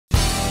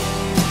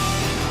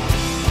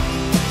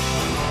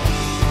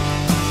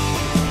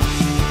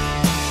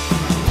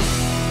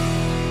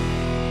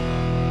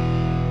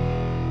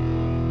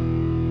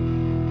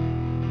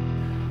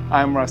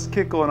I'm Russ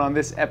Kickle, and on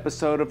this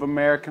episode of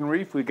American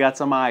Reef, we got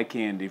some eye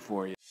candy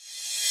for you.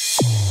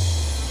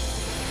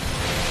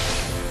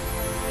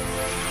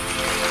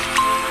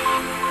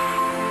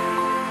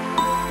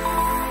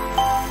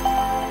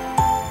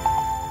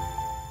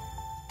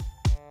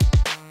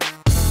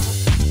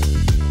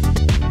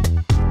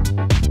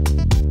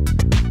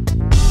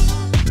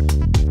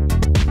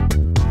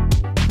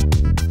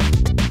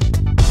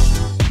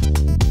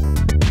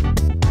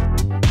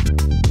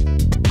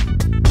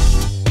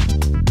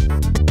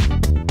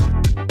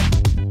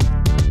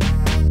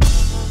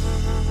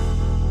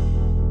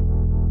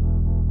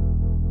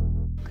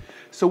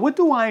 So what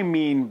do I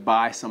mean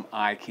by some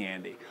eye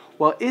candy?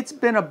 Well, it's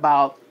been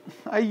about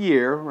a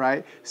year,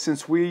 right,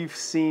 since we've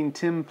seen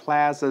Tim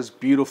Plaza's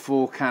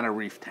beautiful kind of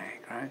reef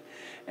tank, right?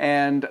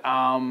 And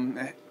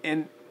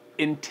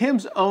in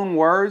Tim's own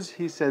words,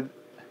 he said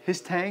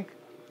his tank,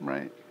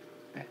 right,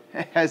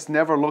 has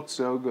never looked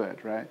so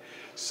good, right?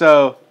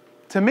 So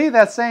to me,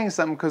 that's saying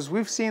something, because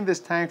we've seen this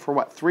tank for,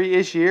 what,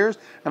 3-ish years?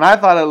 And I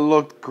thought it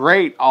looked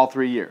great all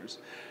 3 years.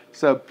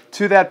 So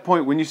to that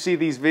point, when you see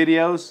these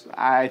videos,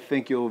 I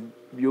think you'll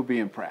be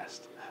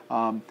impressed.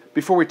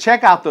 Before we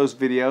check out those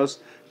videos,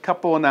 a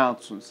couple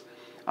announcements.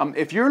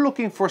 If you're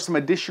looking for some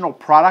additional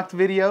product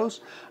videos,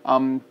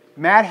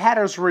 Mad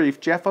Hatter's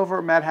Reef, Jeff over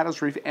at Mad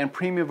Hatter's Reef and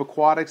Premium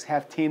Aquatics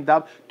have teamed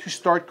up to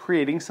start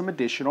creating some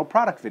additional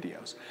product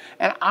videos.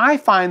 And I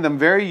find them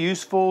very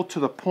useful, to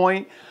the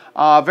point,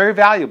 very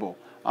valuable.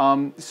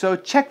 So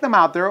check them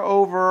out. They're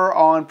over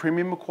on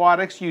Premium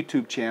Aquatics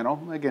YouTube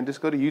channel. Again, just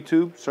go to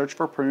YouTube, search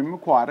for Premium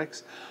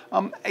Aquatics.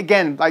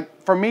 Again,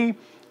 like for me,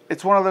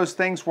 it's one of those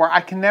things where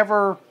I can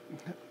never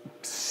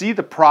see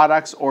the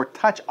products or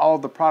touch all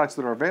of the products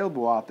that are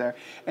available out there.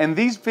 And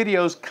these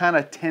videos kind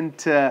of tend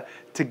to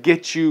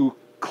get you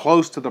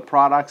close to the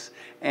products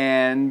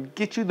and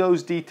get you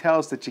those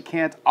details that you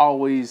can't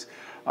always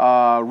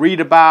read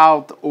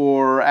about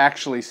or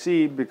actually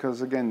see,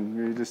 because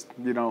again,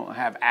 you don't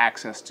have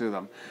access to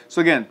them.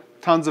 So again,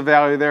 tons of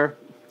value there,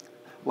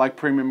 like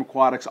Premium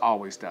Aquatics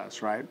always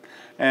does, right?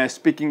 And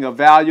speaking of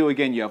value,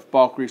 again, you have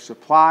Bulk Reef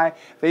Supply.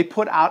 They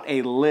put out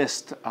a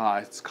list.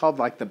 It's called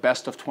like the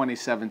Best of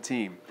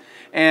 2017.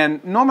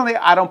 And normally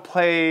I don't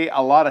pay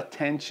a lot of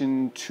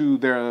attention to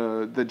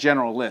the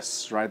general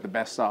lists, right? The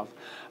best of.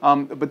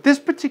 But this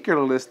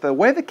particular list, the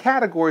way the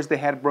categories they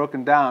had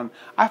broken down,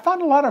 I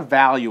found a lot of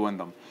value in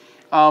them.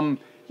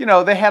 You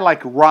know, they had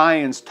like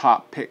Ryan's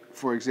top pick,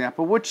 for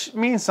example, which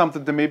means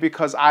something to me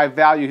because I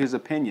value his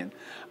opinion.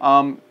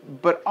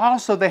 But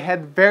also they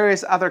had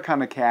various other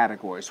kind of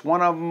categories.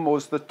 One of them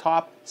was the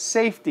top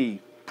safety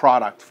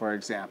product, for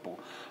example.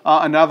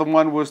 Another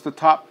one was the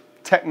top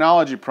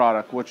technology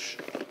product, which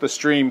the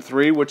Stream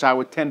 3, which I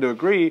would tend to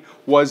agree,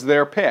 was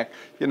their pick.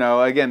 You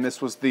know, again,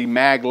 this was the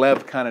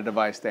maglev kind of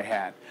device they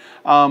had.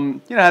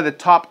 You know, the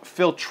top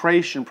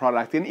filtration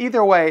product. And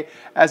either way,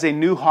 as a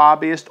new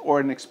hobbyist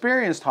or an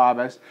experienced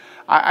hobbyist,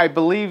 I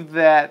believe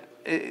that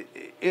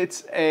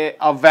it's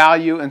a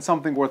value and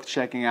something worth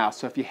checking out.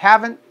 So if you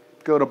haven't,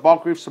 go to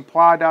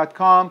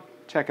bulkreefsupply.com.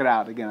 Check it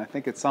out. Again, I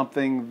think it's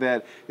something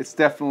that it's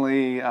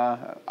definitely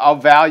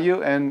of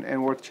value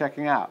and worth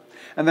checking out.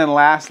 And then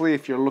lastly,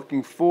 if you're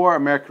looking for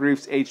American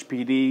Reef's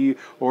HPD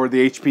or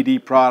the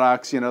HPD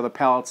products, you know, the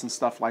pellets and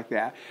stuff like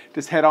that,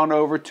 just head on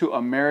over to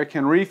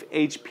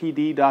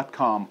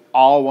AmericanReefHPD.com.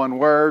 All one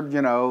word,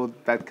 you know,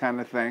 that kind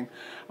of thing.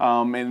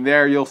 And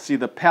there you'll see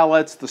the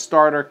pellets, the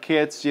starter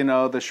kits, you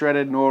know, the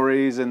shredded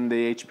noris and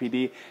the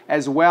HPD,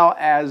 as well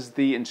as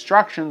the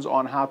instructions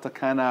on how to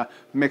kind of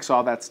mix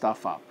all that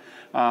stuff up.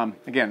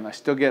 Again, I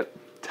still get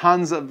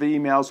tons of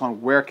emails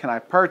on where can I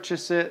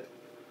purchase it.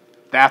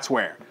 That's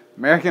where.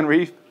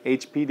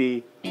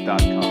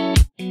 AmericanReefHPD.com.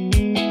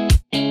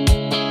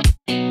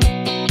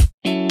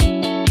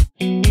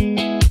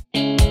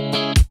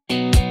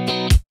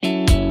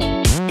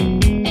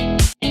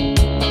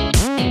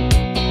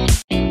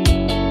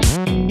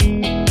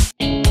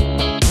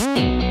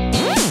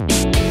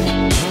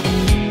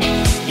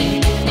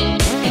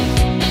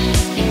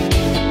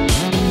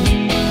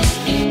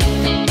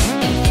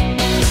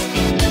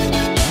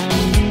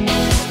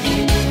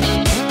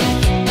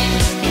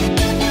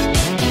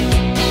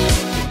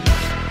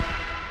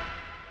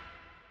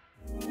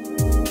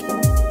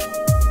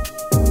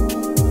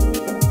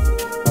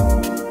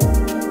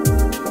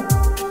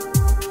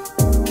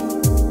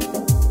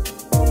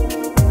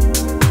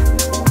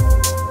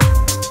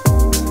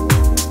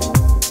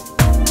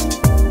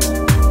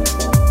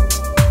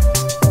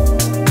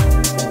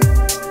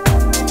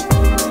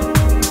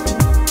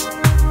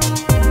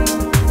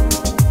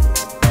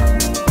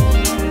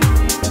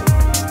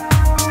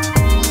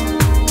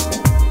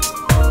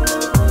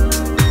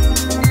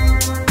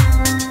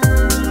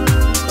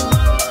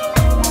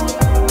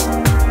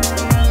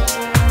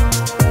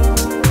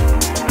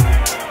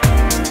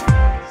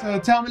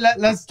 tell me,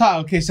 let's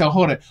talk. Okay, so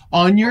hold it.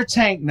 On your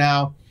tank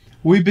now,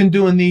 we've been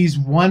doing these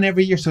one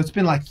every year, so it's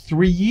been like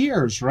 3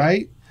 years,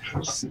 right?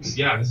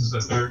 Yeah, this is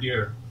the third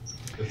year.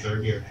 The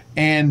third year.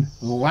 And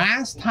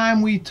last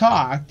time we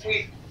talked,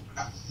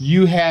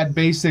 you had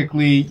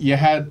basically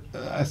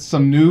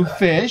some new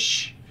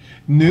fish,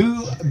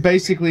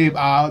 basically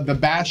the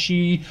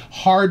Bashi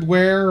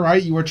hardware,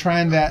 right? You were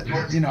trying that,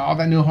 all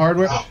that new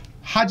hardware.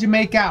 How'd you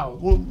make out?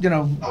 Well,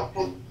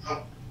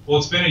 Well,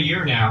 it's been a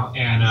year now,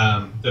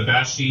 and the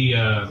Bashi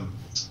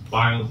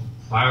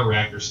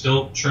bioreactor is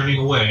still churning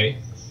away,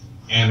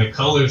 and the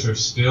colors are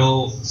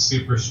still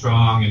super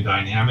strong and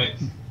dynamic.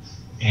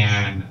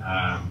 And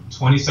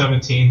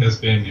 2017 has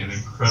been an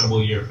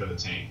incredible year for the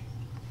tank,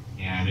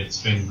 and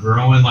it's been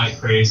growing like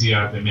crazy.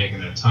 I've been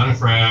making a ton of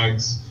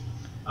frags,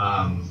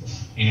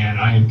 and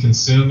I am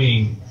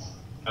consuming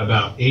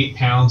about 8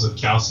 pounds of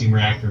calcium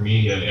reactor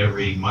media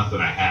every month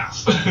and a half.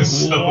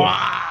 So,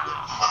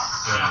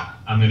 yeah,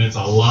 I mean, it's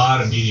a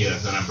lot of media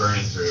that I'm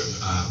burning through.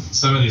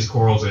 Some of these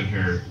corals in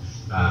here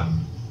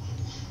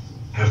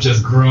have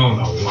just grown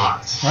a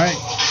lot. Right.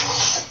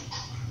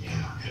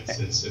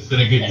 It's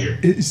been a good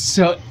year.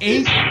 So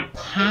 8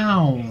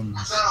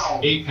 pounds.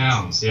 8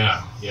 pounds,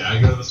 yeah. Yeah,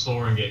 I go to the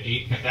store and get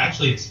 8 pounds.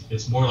 Actually,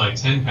 it's more like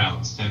 10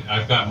 pounds.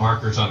 I've got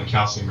markers on the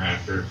calcium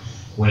reactor.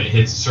 When it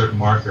hits a certain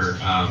marker,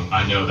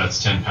 I know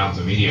that's 10 pounds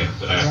of media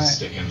that I have to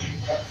stick in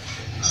there.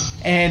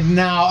 And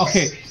now,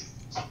 okay,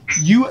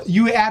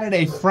 you added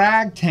a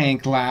frag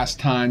tank last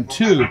time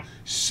too.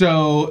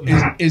 So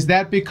is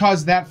that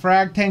because that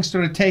frag tank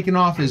started taking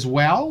off as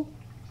well?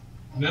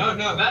 No,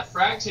 that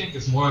frag tank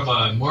is more of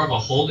a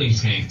holding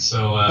tank.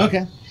 So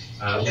okay.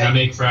 When I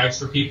make frags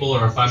for people,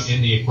 or if I'm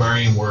in the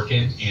aquarium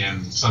working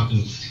and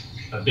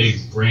a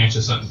big branch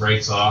of something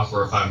breaks off,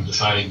 or if I'm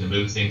deciding to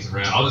move things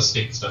around, I'll just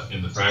stick stuff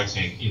in the frag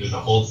tank, either to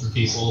hold for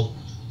people,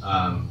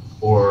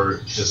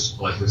 or just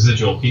like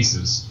residual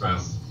pieces from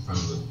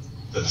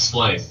the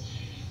display.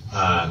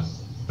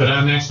 But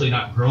I'm actually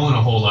not growing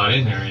a whole lot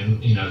in there,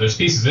 and there's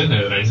pieces in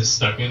there that I just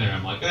stuck in there.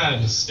 I'm like,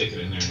 just stick it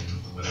in there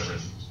and whatever,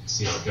 and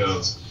see how it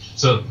goes.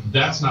 So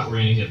that's not where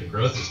any of the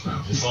growth is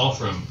from. It's all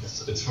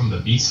it's from the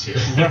beast here,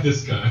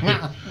 this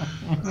guy.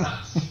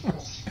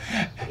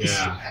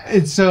 Yeah.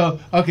 It's so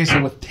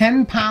with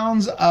 10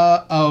 pounds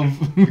of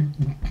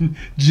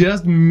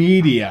just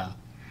media,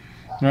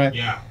 right?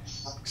 Yeah.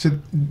 So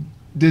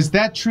does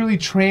that truly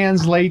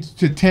translate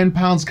to 10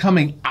 pounds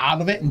coming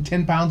out of it and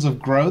 10 pounds of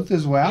growth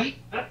as well?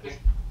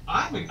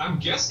 I'm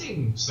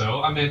guessing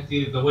so. I mean,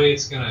 the way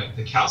it's gonna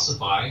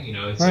calcify,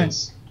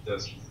 it's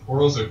the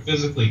corals are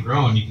physically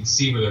growing. You can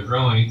see where they're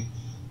growing,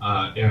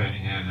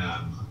 and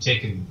I'm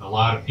taking a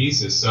lot of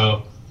pieces.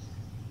 So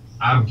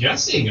I'm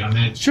guessing. I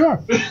mean,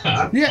 sure.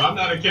 Yeah. I'm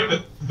not a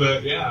chemist,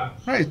 but yeah.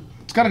 Right.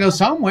 It's got to go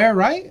somewhere,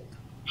 right?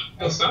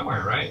 Go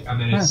somewhere, right? I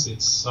mean,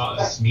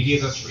 it's media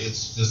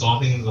it's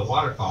dissolving into the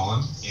water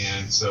column,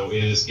 and so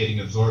it is getting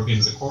absorbed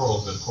into the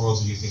corals. The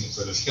corals are using it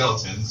for their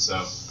skeleton,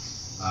 so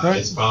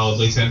it's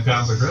probably 10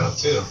 pounds of growth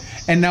too.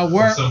 And now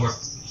somewhere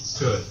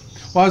to it.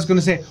 Well, I was going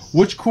to say,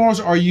 which corals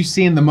are you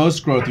seeing the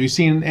most growth? Are you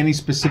seeing any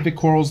specific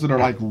corals that are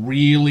like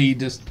really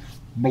just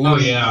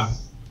blowing? Oh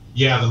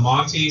yeah, the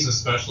Montes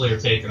especially are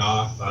taking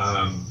off.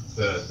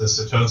 The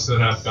Setosa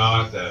that I've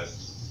got,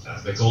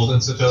 the golden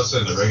Setosa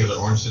and the regular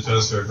orange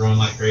Setosa are growing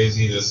like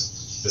crazy.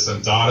 This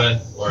Undata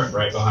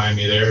right behind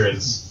me there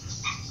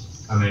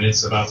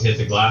it's about to hit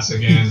the glass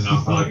again, and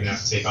I'm probably gonna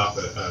have to take off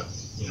a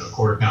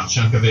quarter-pound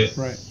chunk of it.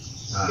 Right.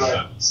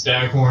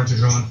 Staghorns are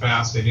growing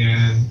fast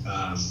again.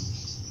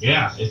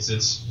 Yeah, it's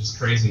just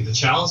crazy. The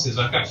chalices,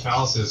 I've got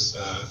chalices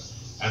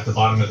at the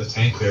bottom of the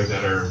tank there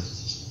that are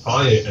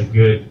probably a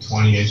good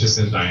 20 inches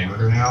in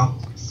diameter now.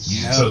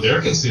 Yeah. So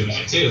they're consuming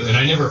it too. And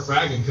I never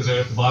frag them because they're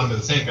at the bottom of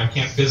the tank. I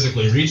can't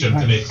physically reach them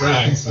to make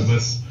frags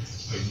unless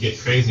I get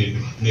crazy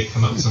and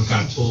come up with some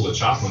kind of tool to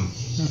chop them.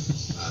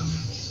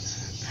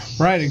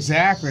 Right,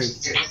 exactly.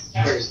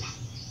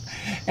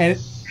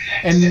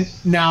 And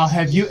now,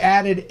 have you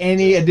added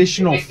any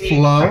additional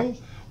flow,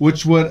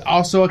 which would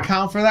also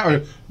account for that,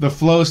 or the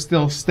flow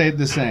still stayed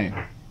the same?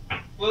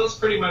 Well, it's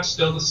pretty much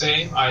still the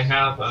same. I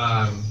have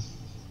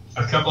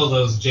a couple of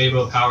those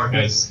JBO power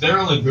heads. They're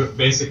only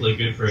basically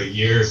good for a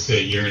year to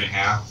a year and a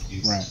half.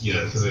 Right.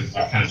 Because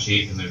they're kind of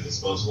cheap and they're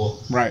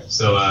disposable. Right.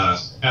 So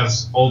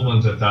as old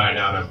ones have died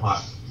out, I've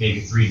bought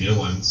maybe 3 new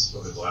ones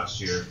over the last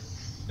year.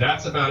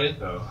 That's about it,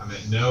 though. I mean,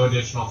 no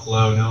additional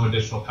flow, no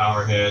additional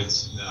power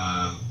heads.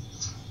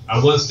 I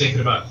was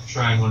thinking about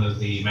trying one of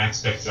the max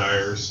spec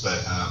gyres,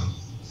 but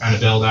kind of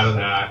bailed out of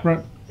that.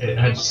 Right.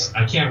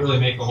 I can't really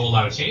make a whole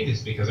lot of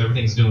changes because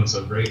everything's doing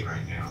so great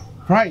right now.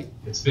 Right.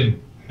 It's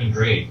been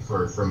great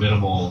for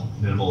minimal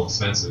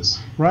expenses.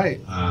 Right.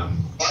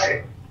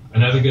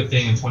 Another good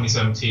thing in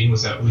 2017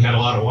 was that we had a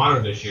lot of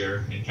water this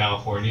year in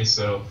California,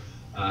 so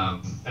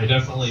I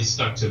definitely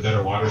stuck to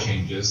better water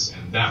changes,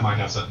 and that might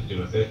have something to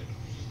do with it.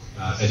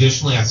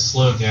 Additionally, I've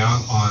slowed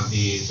down on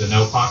the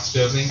no-pox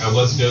dosing. I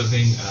was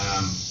dosing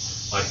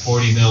like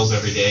 40 mils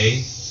every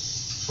day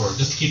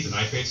just to keep the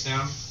nitrates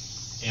down.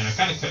 And I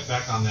kind of cut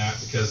back on that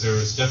because there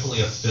was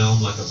definitely a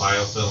film, like a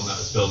biofilm, that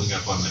was building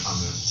up on the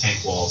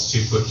tank walls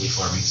too quickly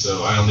for me.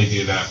 So I only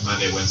do that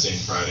Monday, Wednesday,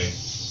 and Friday.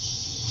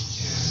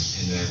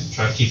 And then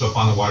try to keep up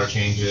on the water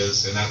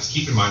changes, and that's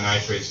keeping my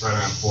nitrates right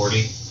around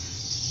 40.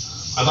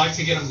 I'd like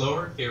to get them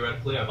lower,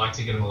 theoretically. I'd like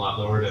to get them a lot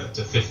lower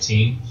to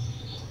 15,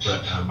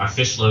 but my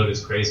fish load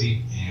is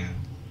crazy, and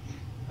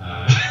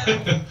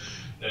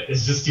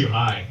it's just too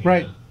high.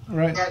 Right,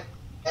 right.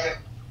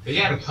 But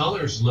yeah, the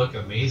colors look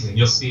amazing.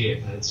 You'll see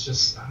it. It's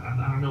just,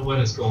 I don't know what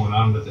is going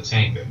on with the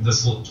tank.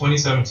 This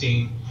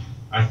 2017,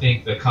 I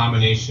think the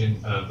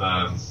combination of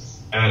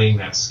adding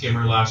that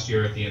skimmer last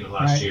year at the end of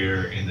last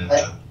year, and then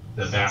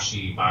the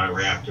Bashi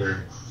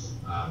bioreactor,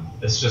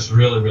 it's just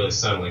really, really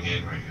settling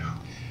in right now.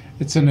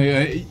 It's you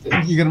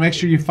got to make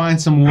sure you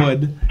find some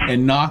wood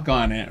and knock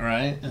on it,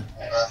 right?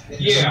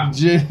 Yeah.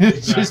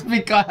 Just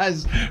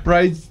because,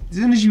 right? As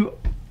soon as you,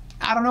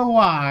 I don't know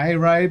why,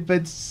 right?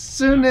 But as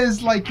soon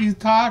as like you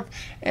talk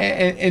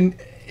and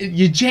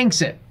you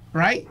jinx it,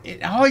 right?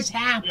 It always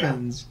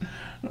happens. Yeah.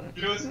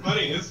 You know, it's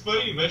funny. It's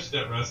funny you mentioned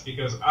that, Russ,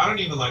 because I don't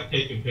even like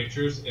taking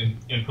pictures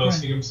and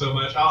posting them so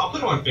much. I'll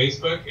put them on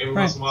Facebook every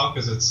once in a while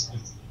because it's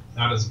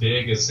not as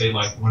big as, say,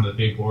 like one of the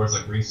big boards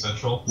like Reef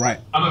Central. Right.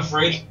 I'm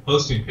afraid of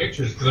posting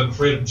pictures because I'm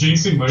afraid of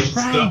jinxing my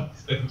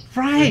stuff and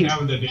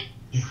having to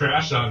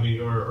crash on me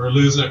or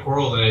losing a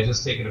coral that I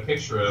just taken a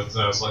picture of because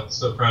I was like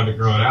so proud to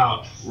grow it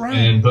out. Right.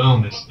 And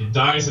boom, it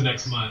dies the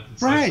next month.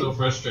 It's like so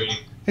frustrating.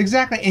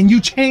 Exactly. And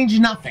you change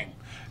nothing.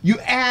 You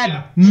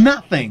add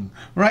nothing,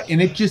 right?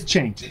 And it just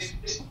changes.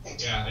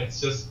 Yeah, it's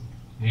just,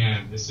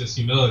 man, it's just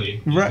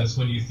humility. Right. Just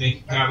when you think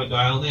you have it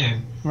dialed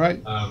in.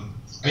 Right.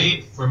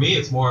 For me,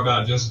 it's more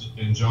about just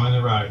enjoying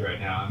the ride right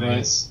now. I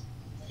mean,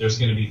 there's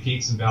going to be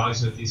peaks and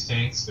valleys with these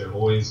tanks. They're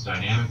always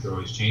dynamic. They're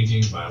always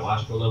changing.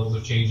 Biological levels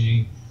are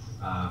changing.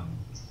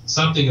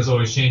 Something is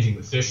always changing.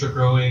 The fish are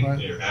growing. Right.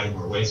 They're adding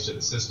more waste to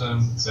the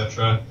system,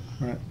 etc.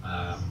 Right.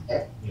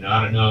 You know,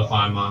 I don't know if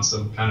I'm on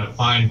some kind of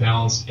fine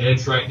balanced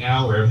edge right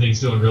now where everything's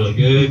doing really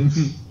good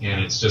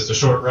and it's just a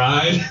short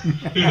ride.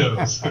 Who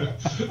knows?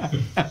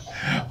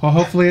 Well,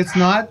 hopefully it's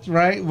not,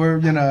 right? We're,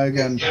 you know,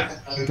 again,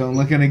 don't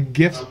look at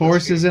gift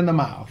horses in the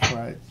mouth,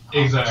 right?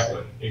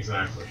 Exactly.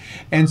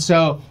 And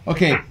so,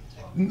 okay,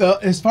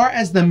 as far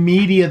as the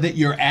media that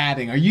you're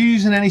adding, are you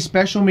using any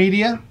special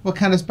media? What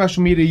kind of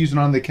special media are you using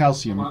on the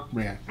calcium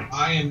reactor?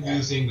 I am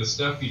using the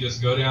stuff you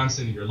just go down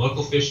to your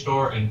local fish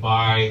store and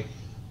buy.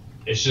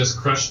 It's just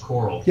crushed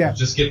coral. Yeah.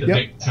 Just get the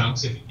big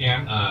chunks if you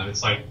can.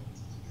 It's like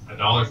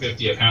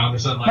 $1.50 a pound or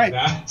something like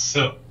that.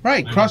 So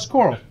crushed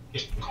coral.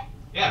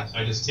 Yeah,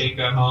 I just take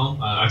that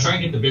home. I try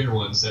and get the bigger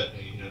ones that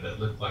that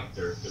look like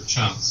they're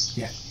chunks.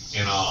 Yeah.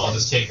 And I'll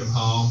just take them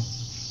home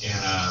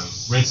and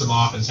rinse them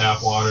off in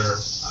tap water.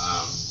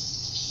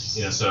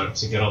 So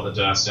to get all the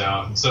dust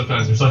out. And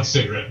sometimes there's like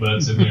cigarette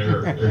butts in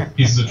there or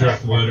pieces of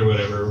driftwood or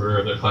whatever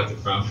where they're collected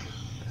from.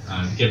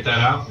 Get that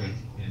out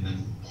and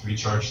then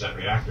recharge that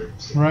reactor.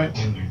 Right.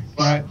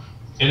 Right.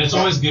 And it's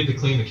always good to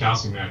clean the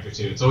calcium reactor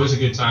too. It's always a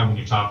good time when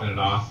you're topping it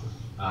off.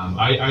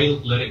 I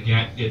let it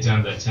get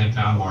down to that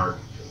 10-pound mark.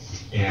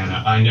 And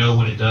I know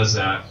when it does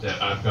that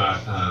I've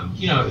got,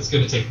 it's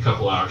going to take a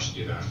couple hours to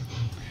do that.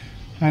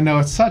 I know,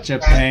 it's such a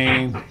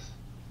pain.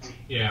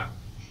 Yeah.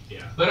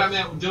 But I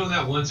mean, doing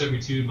that once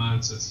every 2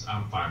 months,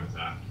 I'm fine with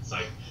that. It's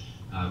like,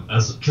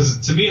 because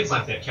to me, it's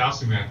like that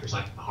calcium reactor is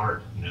like the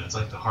heart. It's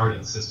like the heart of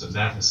the system,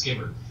 that and the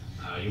skimmer.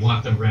 You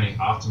want them running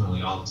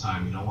optimally all the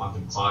time. You don't want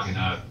them clogging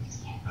up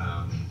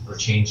or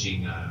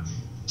changing,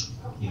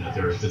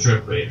 the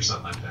drip rate or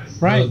something like that. You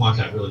really want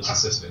that really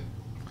consistent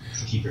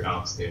to keep your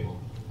alk stable.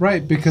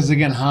 Right, because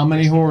again, how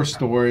many horror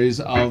stories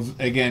of,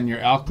 again, your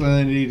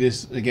alkalinity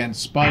just, again,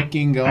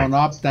 spiking, going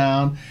up,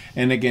 down,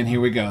 and again,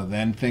 here we go.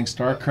 Then things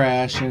start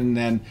crashing,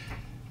 then,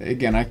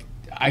 again,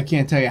 I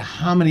can't tell you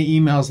how many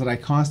emails that I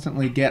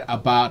constantly get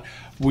about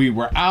we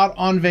were out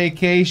on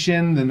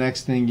vacation, the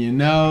next thing you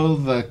know,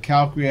 the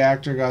calc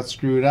reactor got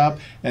screwed up,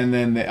 and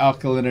then the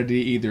alkalinity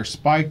either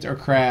spiked or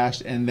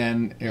crashed, and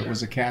then it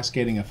was a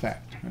cascading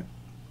effect. Right?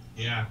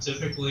 Yeah,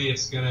 typically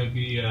it's going to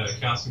be a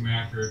calcium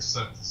reactor,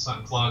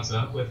 something clogs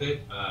up with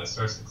it, it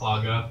starts to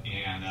clog up,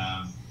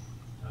 and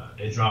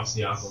it drops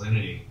the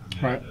alkalinity.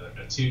 I mean,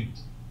 a 2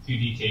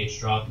 DKH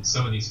drop in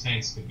some of these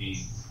tanks could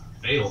be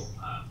fatal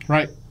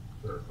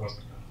for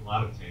a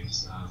lot of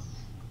tanks.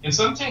 And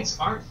some tanks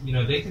aren't,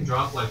 they can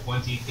drop like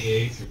 1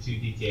 DKH or 2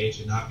 DKH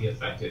and not be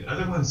affected.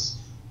 Other ones,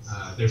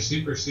 they're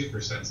super,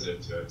 super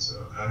sensitive to it.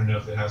 So I don't know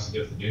if it has to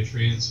do with the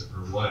nutrients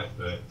or what,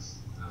 but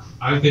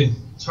I've been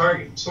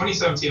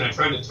 2017, I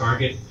tried to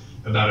target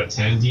about a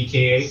 10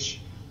 DKH.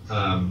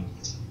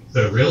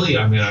 But really,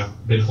 I mean,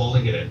 I've been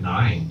holding it at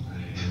 9.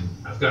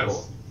 And I've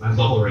got my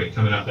bubble rate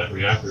coming out that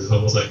reactor is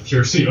almost like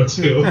pure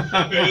CO2.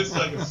 I mean, it's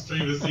like a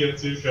stream of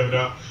CO2 coming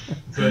out.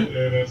 And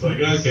it's like,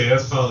 okay,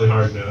 that's probably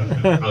hard enough.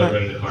 I'm probably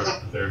running it hard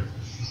there.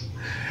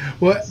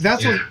 Well,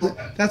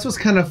 that's what's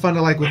kind of fun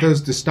to like with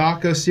those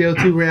DeStocco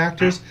CO2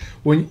 reactors,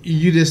 when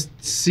you just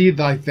see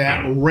like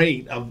that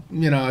rate of,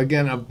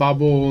 again, of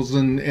bubbles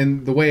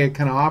and the way it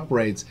kind of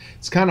operates.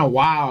 It's kind of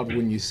wild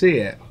when you see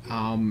it.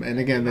 And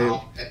again,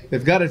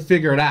 they've got it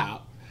figured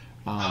out.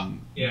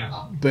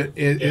 But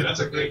that's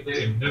a great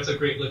looking. That's a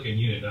great looking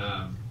unit.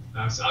 I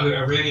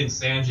ran in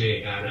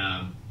Sanjay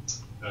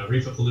at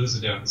Reef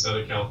down in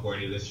Southern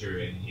California this year,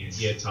 and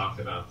he had talked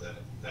about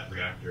that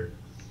reactor.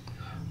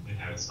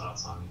 had his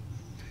thoughts on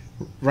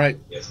it. Right.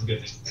 He had some good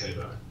things to say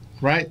about it.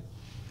 Right.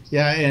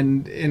 Yeah,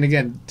 and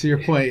again, to your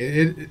point,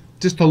 it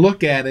just to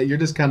look at it, you're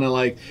just kind of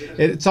like,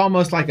 it's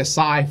almost like a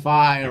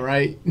sci-fi,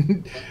 right?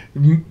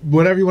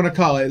 Whatever you want to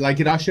call it. Like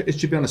it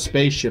should be on a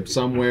spaceship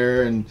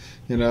somewhere, and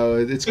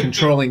it's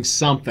controlling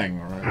something,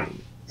 right?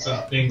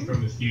 Something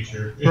from the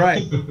future.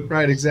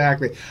 Right,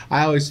 exactly.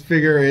 I always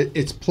figure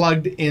it's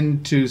plugged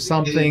into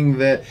something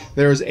that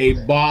there's a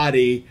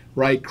body,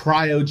 right,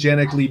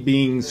 cryogenically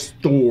being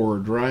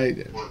stored,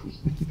 right?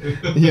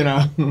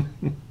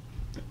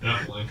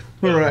 Definitely.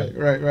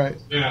 Right.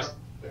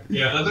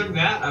 Yeah. Other than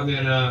that, I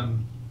mean,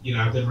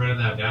 I've been running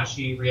that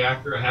Dashi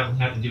reactor. I haven't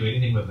had to do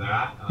anything with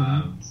that.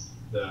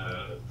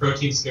 The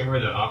protein skimmer,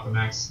 the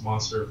Aquamax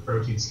Monster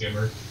protein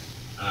skimmer,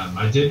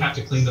 I did have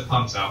to clean the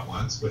pumps out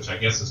once, which I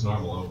guess is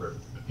normal over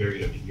a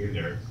period of a year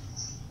there.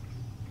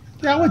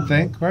 Yeah, I would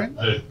think, right?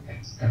 But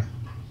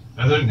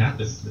other than that,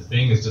 the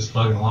thing is just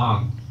plugging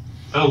along.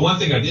 Oh, one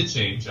thing I did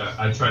change.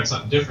 I tried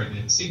something different,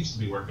 and it seems to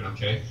be working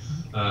okay.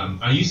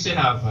 I used to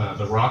have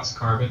the ROX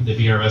carbon, the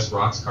VRS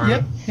ROX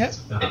carbon. Yep.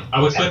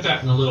 I would put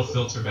that in a little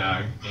filter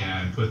bag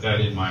and put that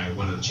in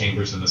one of the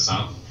chambers in the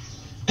sump.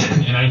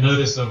 And I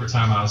noticed over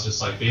time I was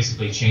just like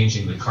basically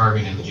changing the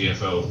carbon and the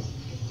GFO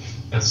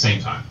at the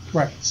same time.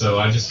 Right. So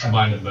I just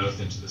combined them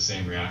both into the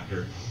same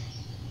reactor.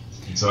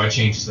 And so I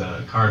changed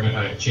the carbon.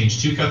 I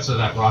changed 2 cups of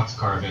that ROX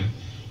carbon,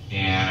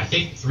 and I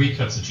think 3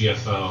 cups of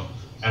GFO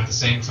at the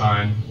same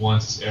time,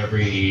 once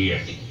every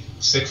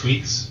 6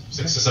 weeks,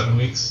 6 to 7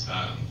 weeks.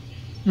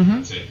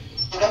 That's it.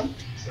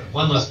 So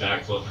one less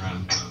bag floating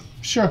around.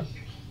 Sure.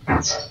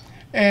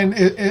 And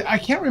I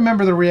can't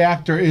remember the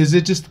reactor. Is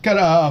it just got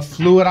a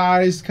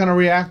fluidized kind of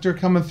reactor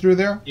coming through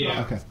there?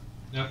 Yeah. Okay.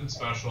 Nothing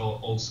special.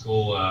 Old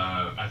school.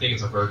 I think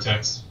it's a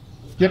Vertex.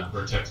 Yep.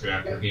 Vertex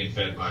reactor being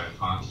fed by a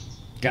pump.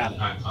 Got it.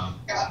 Pump.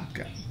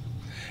 Okay.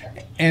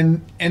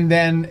 And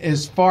then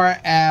as far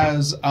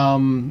as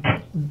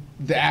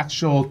the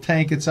actual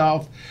tank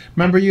itself,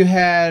 remember you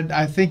had,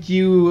 I think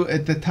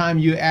at the time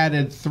you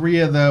added 3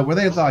 of were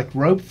they like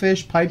rope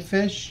fish, pipe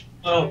fish?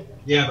 Oh,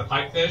 yeah, the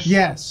pipefish?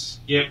 Yes.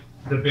 Yep,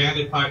 the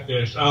banded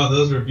pipefish. Oh,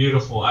 those were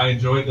beautiful. I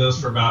enjoyed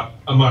those for about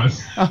a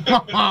month.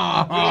 About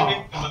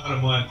a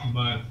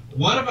month.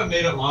 One of them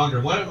made it longer.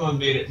 One of them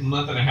made it a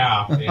month and a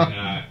half, and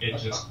it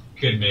just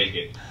couldn't make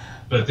it.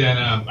 But then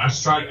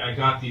I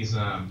got these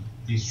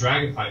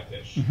dragon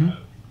pipefish,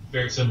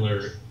 very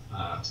similar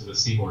to the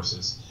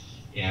seahorses.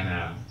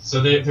 And so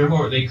they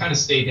kind of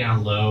stay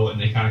down low and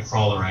they kind of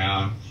crawl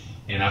around.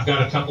 And I've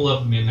got a couple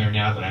of them in there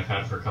now that I've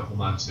had for a couple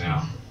months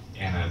now.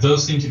 And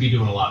those seem to be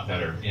doing a lot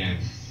better. And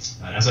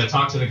as I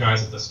talked to the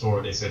guys at the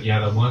store, they said, yeah,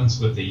 the ones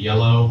with the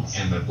yellow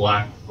and the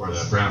black or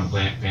the brown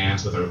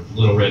bands with a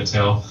little red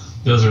tail,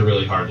 those are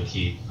really hard to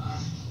keep.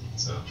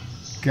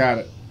 Got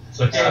it.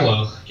 So I said,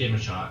 well, give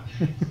them a shot.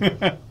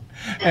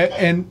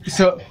 And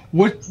so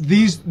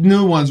these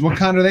new ones, what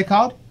kind are they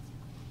called?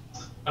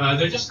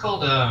 They're just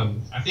called,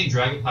 I think,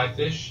 dragon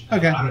pipefish.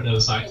 Okay. I don't know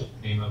the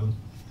scientific name of them.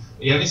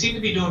 Yeah, they seem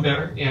to be doing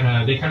better,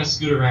 and they kind of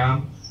scoot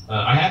around.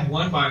 I had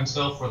one by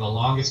himself for the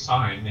longest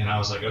time, and I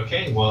was like,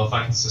 okay, well, if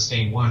I can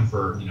sustain one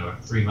for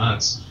 3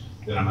 months,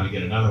 then I'm going to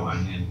get another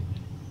one. And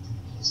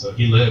so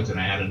he lived, and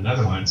I added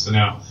another one. So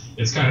now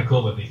it's kind of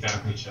cool that they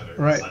found each other.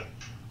 Right.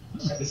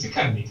 It's like, this is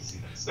kind of neat to see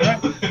this.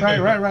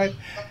 Right.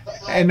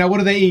 And now what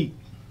do they eat?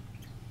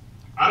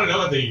 I don't know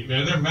what they eat,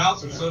 man. Their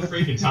mouths are so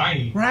freaking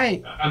tiny.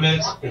 Right. I mean,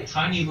 it's like a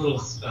tiny little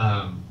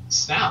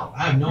snout.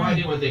 I have no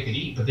idea what they could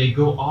eat, but they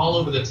go all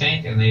over the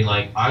tank and they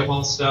like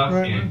eyeball stuff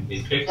and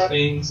they pick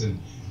things, and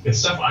it's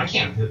stuff I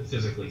can't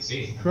physically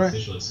see,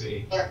 visually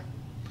see.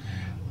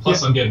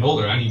 Plus, I'm getting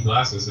older. I need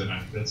glasses, and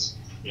it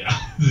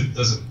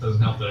doesn't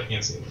help that I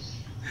can't see them.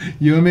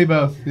 You and me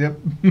both. Yep.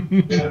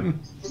 Yeah.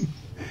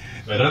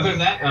 But other than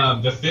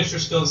that, the fish are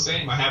still the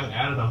same. I haven't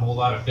added a whole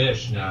lot of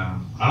fish. I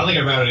don't think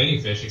I've added any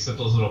fish except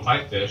those little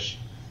pipefish.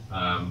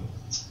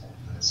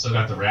 Still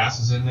got the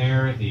wrasses in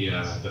there,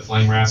 the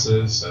flame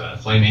wrasses,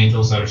 flame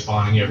angels that are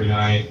spawning every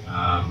night.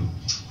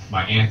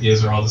 My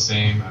anthias are all the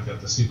same. I've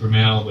got the super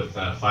male with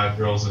 5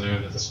 girls in there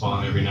that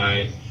spawn every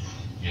night.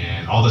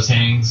 And all the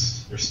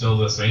tangs, they're still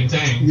the same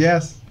tangs.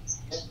 Yes.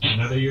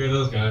 Another year of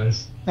those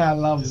guys. I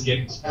love Just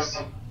it. getting...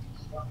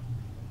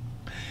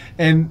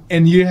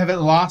 And you haven't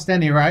lost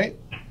any, right?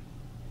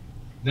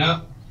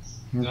 No,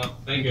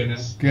 thank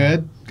goodness.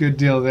 Good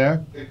deal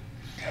there.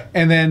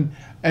 And then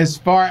as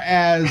far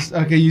as,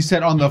 okay, you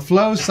said on the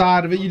flow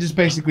side of it, you just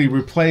basically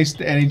replaced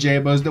any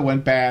JBOs that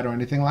went bad or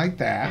anything like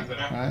that,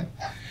 right?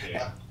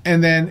 Yeah.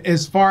 And then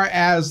as far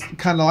as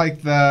kind of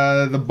like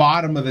the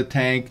bottom of the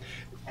tank,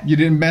 you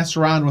didn't mess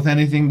around with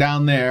anything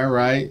down there,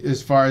 right?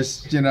 As far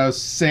as,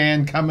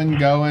 sand coming,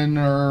 going,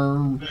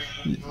 or...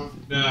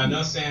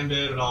 No sand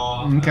bed at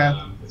all. Okay.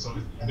 It's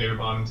always a bare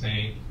bottom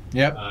tank.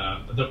 Yep.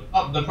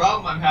 The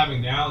problem I'm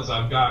having now is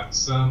I've got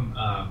some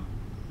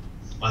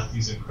like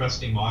these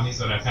encrusting monies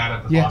that I've had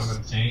at the bottom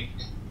of the tank,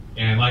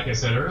 and like I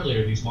said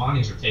earlier, these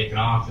monies are taking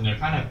off and they're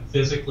kind of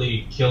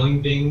physically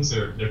killing things.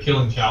 They're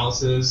killing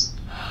chalices,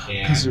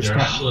 and they're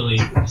actually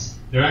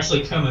they're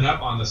actually coming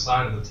up on the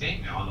side of the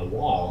tank now, on the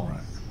wall.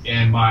 Right.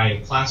 And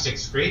my plastic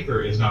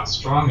scraper is not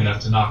strong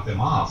enough to knock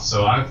them off.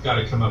 So I've got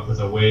to come up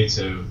with a way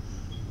to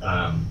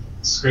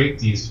scrape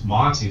these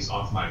Montes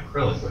off my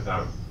acrylic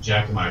without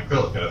jacking my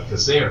acrylic up,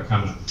 because they are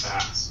coming up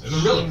fast. And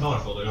they're really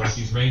colorful. They're like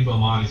these rainbow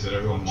Montes that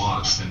everyone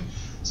wants. And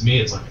to me,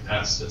 it's like a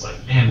pest. It's like,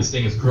 man, this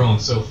thing is growing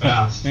so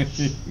fast.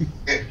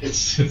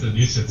 It's a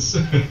nuisance.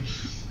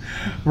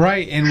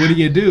 Right, and what do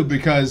you do?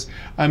 Because,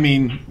 I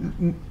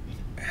mean,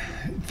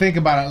 think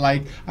about it.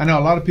 Like, I know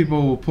a lot of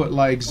people will put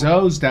like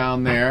Zoes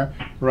down there,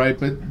 right?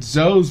 But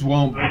Zoes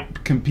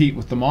won't compete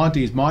with the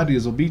Montes.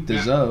 Montes will beat the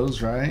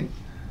Zoes, right?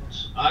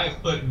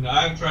 I've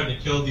tried to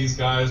kill these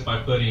guys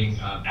by putting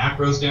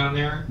acros down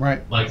there,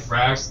 right? Like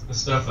frags and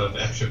stuff of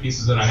extra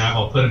pieces that I have.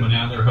 I'll put them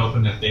down there,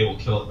 hoping that they will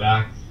kill it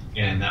back,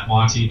 and that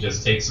Monte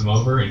just takes them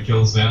over and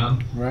kills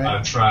them. Right.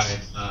 I've tried,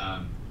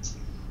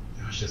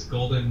 this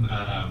golden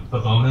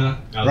pavona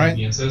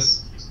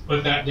albiensis.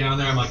 Put that down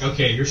there. I'm like,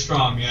 okay, you're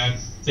strong, man.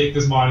 Take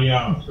this Monte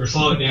out or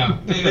slow it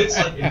down. And it's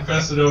like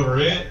encrusted over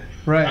it.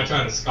 Right. I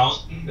tried a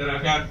Scully that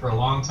I've had for a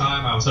long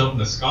time. I was hoping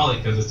the Scully,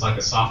 because it's like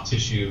a soft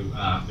tissue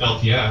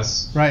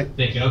LPS. Right.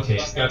 Thinking, okay,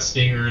 it's got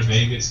stingers.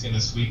 Maybe it's going to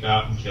sweep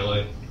out and kill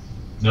it.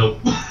 Nope.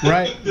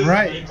 Right. This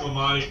right. rainbow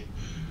Monte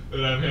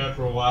that I've had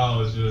for a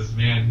while is just,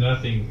 man,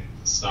 nothing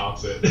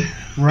stops it.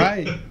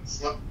 Right.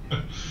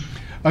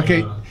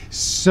 Okay.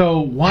 So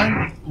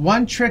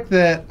one trick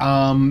that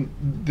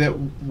that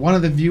one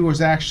of the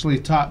viewers actually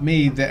taught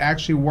me that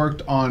actually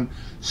worked on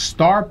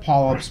star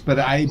polyps, but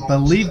I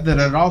believe that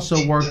it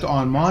also worked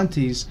on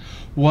Montes,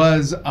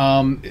 was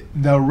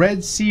the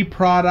Red Sea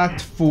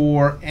product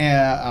for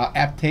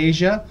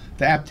Aptasia,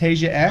 the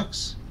Aptasia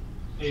X.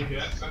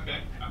 APX, okay,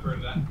 I've heard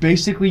of that.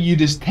 Basically, you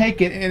just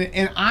take it,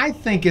 and I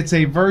think it's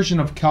a version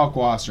of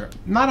Kalkwasser.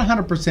 Not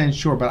 100%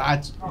 sure,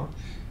 but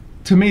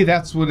to me,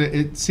 that's what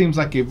it seems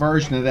like, a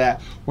version of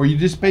that, where you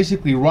just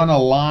basically run a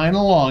line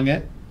along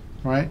it,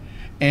 right?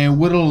 And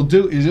what it'll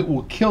do is it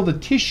will kill the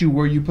tissue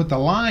where you put the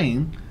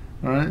line,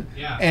 right?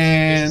 Yeah.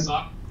 And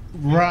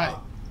right.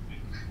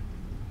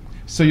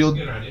 So you'll,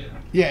 good idea.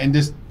 Yeah, and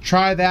just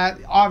try that.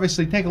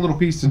 Obviously, take a little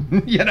piece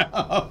and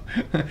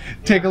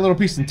take a little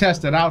piece and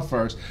test it out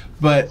first.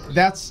 But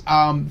that's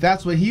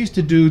what he used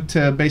to do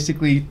to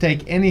basically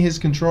take any of his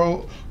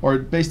control, or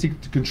basically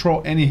to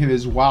control any of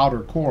his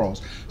wilder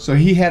corals. So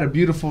he had a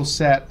beautiful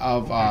set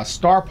of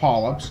star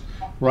polyps,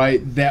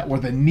 right, that were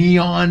the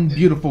neon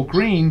beautiful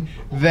green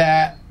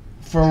that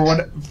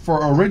for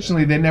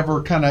originally they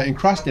never kind of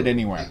encrusted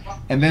anywhere,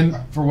 and then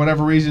for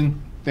whatever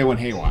reason they went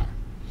haywire.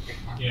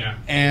 Yeah.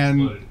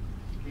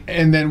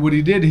 And then what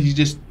he did, he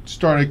just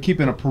started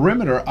keeping a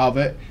perimeter of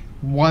it.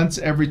 Once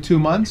every 2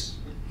 months,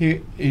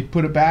 he'd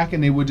put it back,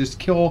 and they would just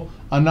kill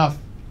enough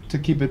to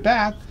keep it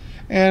back,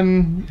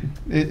 and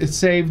it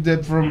saved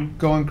it from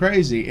going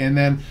crazy. And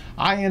then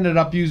I ended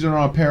up using it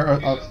on a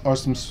pair or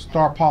some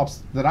star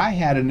polyps that I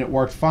had, and it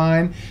worked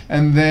fine.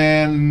 And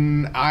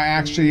then I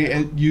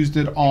actually used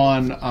it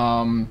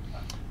on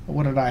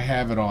what did I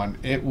have it on?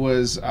 It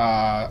was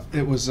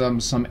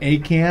some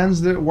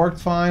acans that it worked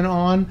fine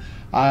on,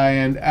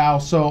 and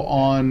also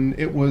on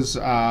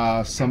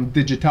some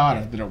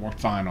digitata that it worked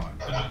fine on.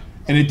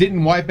 And it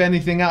didn't wipe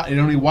anything out. It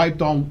only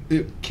wiped on.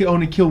 It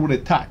only killed what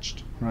it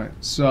touched. Right.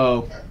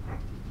 So,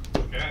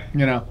 I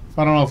don't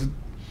know if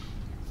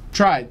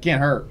try it, can't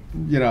hurt.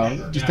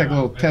 Just take a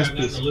little test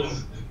piece.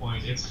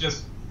 It's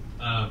just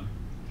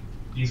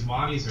these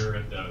Montes are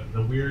at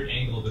the weird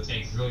angle of the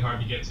tank. It's really hard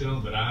to get to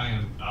them, but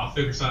I'll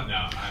figure something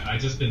out. I've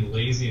just been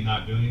lazy and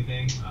not doing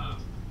anything.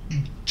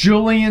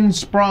 Julian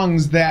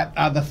Sprung's that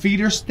the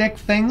feeder stick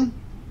thing.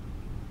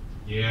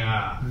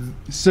 Yeah.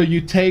 So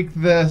you take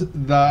the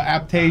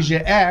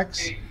Aptasia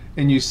X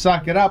and you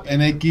suck it up,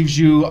 and it gives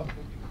you,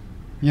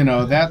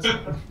 that's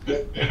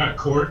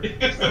cord.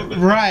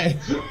 Right.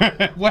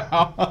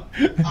 Well,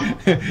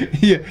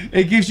 yeah,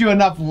 it gives you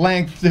enough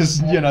length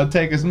to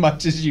take as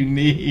much as you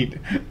need,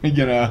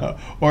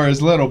 or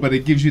as little, but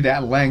it gives you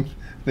that length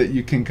that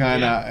you can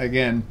kind of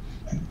again.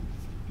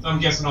 So I'm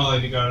guessing all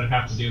they're going to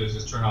have to do is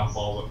just turn off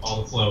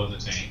all the flow in the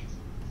tank,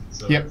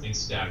 so everything's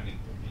stagnant,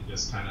 and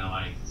just kind of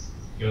like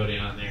go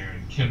down there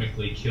and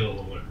chemically kill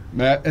the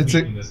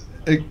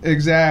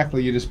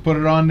exactly. You just put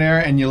it on there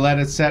and you let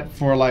it set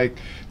for like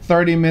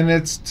 30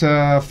 minutes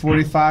to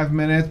 45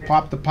 minutes.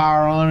 Pop the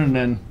power on, and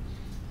then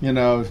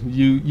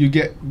you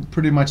get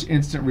pretty much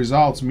instant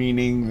results.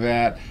 Meaning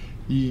that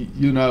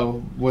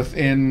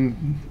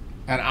within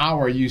an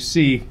hour you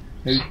see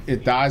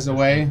it dies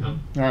away. All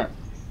right.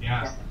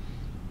 Yeah.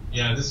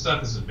 Yeah, this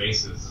stuff is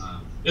invasive.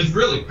 It's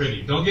really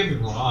pretty. Don't get me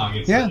wrong.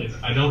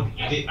 I don't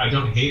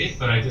hate it,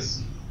 but I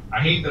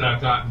hate that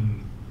I've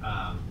gotten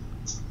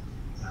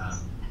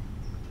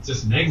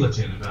just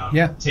negligent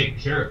about taking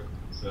care of it.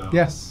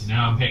 So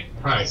now I'm paying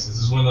the price. This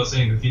is one of those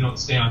things. If you don't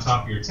stay on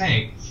top of your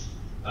tank,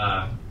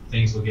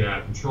 things will get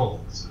out of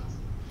control. So.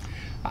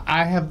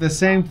 I have the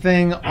same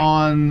thing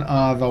on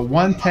the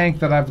one tank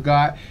that I've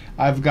got.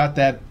 I've got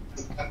that.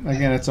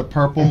 Again, it's a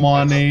purple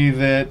Monte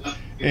that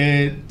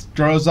it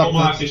grows up.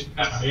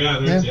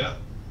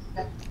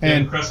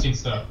 And encrusting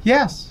stuff.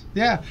 yes,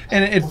 yeah.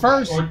 And at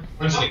first, or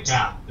is it a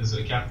cap? Is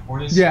it a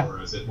Capricornus? Yeah.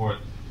 Or is it more?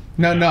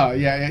 no,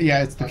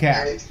 yeah, it's the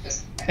cap.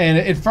 And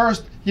at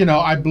first,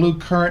 I blew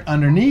current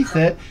underneath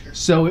it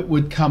so it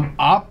would come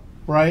up,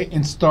 right,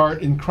 and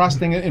start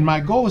encrusting it. And my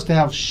goal was to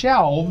have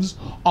shelves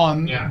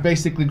on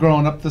basically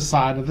growing up the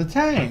side of the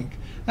tank.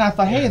 And I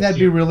thought, hey, that'd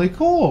be really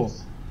cool.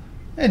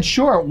 And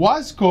sure, it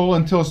was cool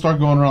until it started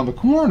going around the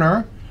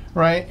corner,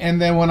 right?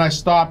 And then when I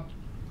stopped,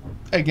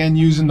 again,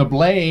 using the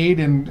blade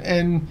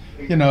and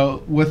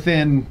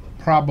within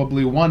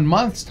probably 1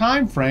 month's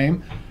time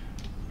frame,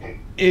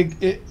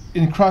 it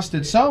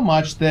encrusted so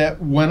much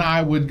that when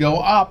I would go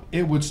up,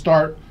 it would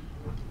start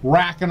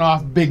racking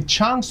off big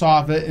chunks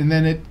off it, and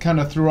then it kind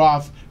of threw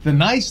off the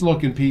nice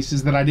looking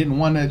pieces that I didn't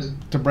want it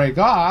to break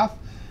off.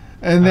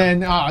 And then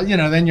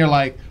then you're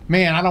like,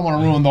 man, I don't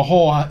want to ruin the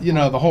whole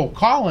the whole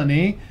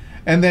colony.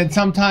 And then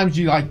sometimes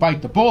you like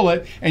bite the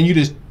bullet and you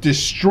just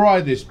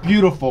destroy this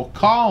beautiful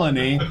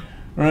colony,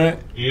 right?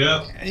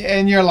 Yep.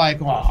 And you're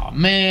like, oh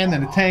man,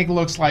 and the tank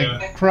looks like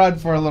crud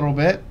for a little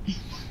bit.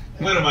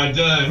 What have I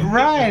done?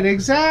 Right,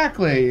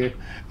 exactly.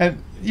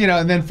 And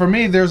and then for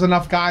me, there's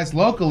enough guys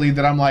locally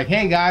that I'm like,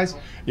 hey guys,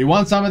 you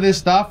want some of this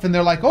stuff? And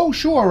they're like, oh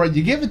sure, right?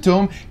 You give it to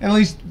them, and at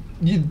least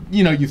you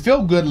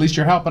feel good. At least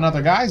you're helping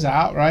other guys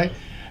out, right?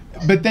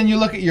 But then you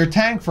look at your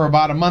tank for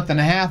about a month and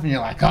a half, and you're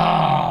like,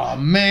 oh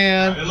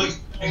man. It looks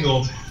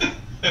mangled.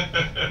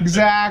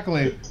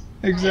 Exactly.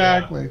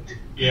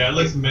 Yeah, it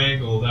looks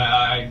mangled.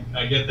 I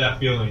get that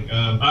feeling.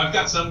 I've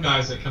got some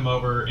guys that come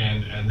over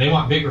and they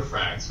want bigger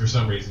frags for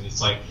some reason.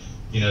 It's like,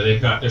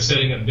 they're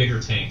setting up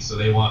bigger tanks, so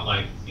they want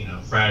like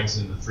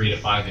frags in the 3 to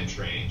 5 inch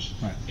range.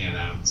 Right.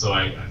 And so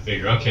I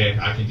figure, okay,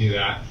 I can do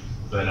that.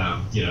 But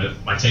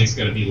my tank's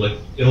gonna be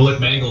it'll look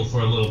mangled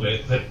for a little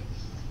bit. But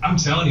I'm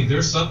telling you,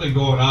 there's something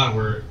going on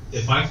where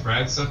if I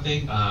frag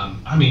something,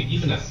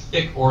 even a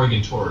thick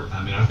Oregon tort.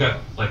 I've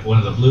got like one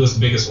of the bluest,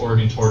 biggest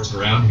Oregon torts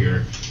around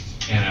here.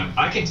 And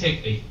I can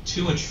take a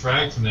 2-inch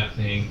frag from that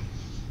thing,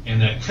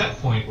 and that cut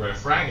point where I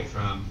frag it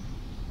from,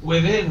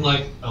 within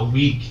like a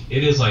week,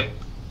 it is like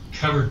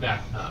covered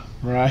back up.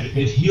 Right.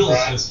 It heals.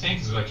 This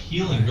tank is like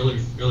healing really,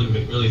 really,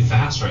 really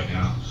fast right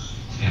now,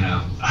 and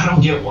I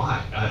don't get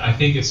why. I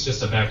think it's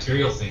just a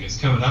bacterial thing. It's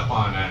coming up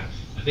on I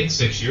think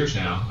 6 years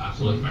now. I have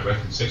to look at my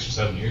record. 6 or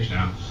 7 years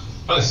now,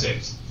 probably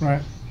 6.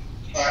 Right.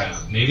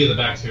 Maybe the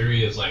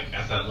bacteria is like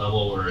at that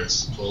level where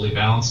it's totally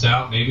balanced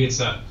out. Maybe it's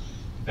that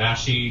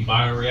Bashi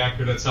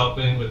bioreactor that's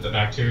helping with the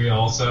bacteria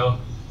also.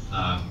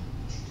 I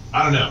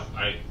don't know.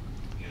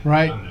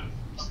 Right. I don't know.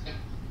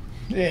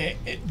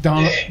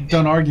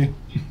 Don't argue.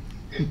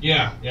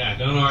 Yeah,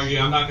 don't argue.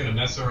 I'm not going to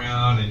mess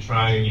around and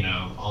try,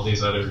 all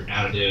these other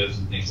additives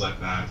and things like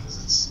that,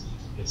 because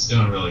it's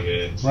doing really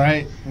good.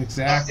 Right,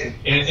 exactly.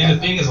 And the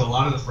thing is, a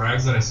lot of the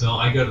frags that I sell,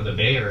 I go to the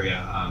Bay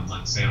Area,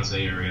 like San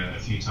Jose area, a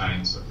few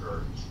times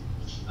or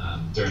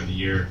during the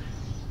year.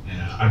 And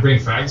I bring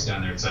frags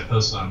down there because I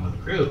post on with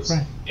the crews.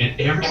 Right.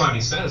 And everybody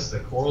says the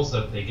corals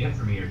that they get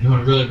from me are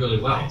doing really, really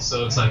well.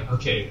 So it's like,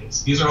 okay,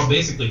 these are all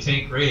basically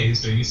tank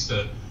raised. They're used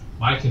to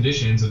my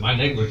conditions and my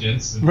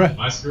negligence and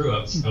my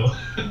screw-ups. So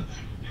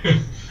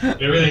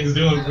everything's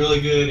doing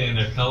really good, and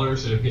their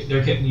colors,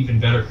 they're getting even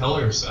better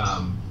colors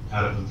out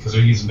of them because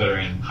they're using better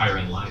and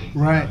higher-end lighting.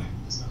 Right.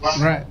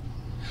 Right.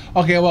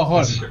 Okay, well,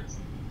 hold on.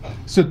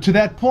 So to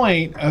that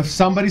point, if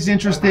somebody's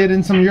interested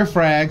in some of your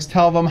frags,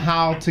 tell them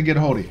how to get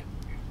a hold of you.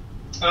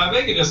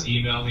 They can just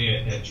email me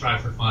at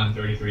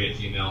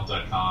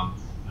tryforfun33@gmail.com,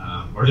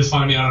 or just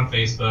find me out on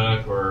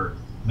Facebook or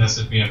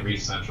message me on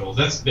Reef Central.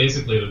 That's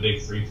basically the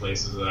big 3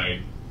 places that I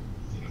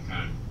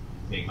kind of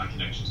make my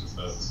connections with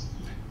folks.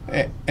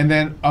 And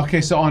then,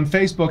 okay, so on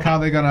Facebook, how are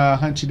they going to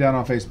hunt you down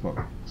on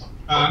Facebook?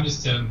 I'm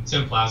just Tim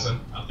Plaza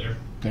out there.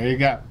 There you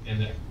go.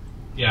 And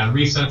on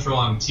Reef Central,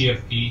 I'm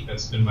TFP.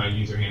 That's been my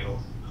user handle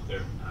out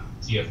there.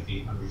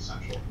 TFP on Reef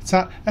Central.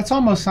 That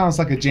almost sounds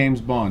like a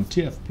James Bond,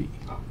 TFP.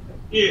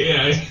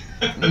 Yeah.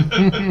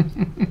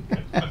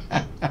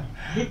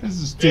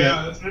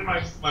 That's been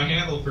my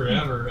handle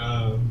forever,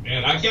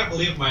 and I can't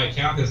believe my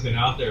account has been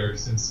out there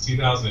since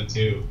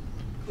 2002.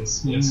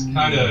 It's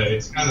kind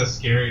of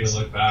scary to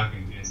look back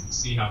and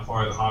see how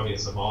far the hobby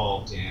has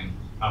evolved and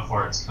how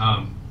far it's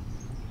come,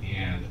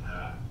 and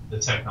the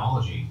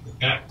technology, the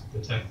tech,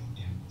 and the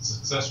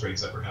success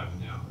rates that we're having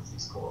now with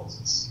these corals.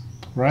 It's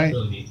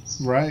really neat.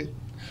 Right.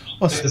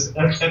 Well, at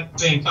the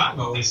same time,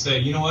 I always say,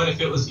 you know what?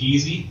 If it was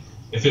easy,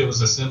 if it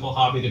was a simple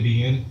hobby to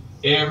be in,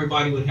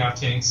 everybody would have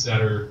tanks that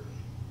are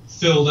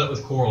filled up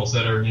with corals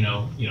that are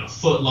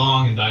foot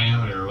long in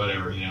diameter or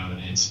whatever,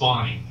 and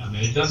spawning. I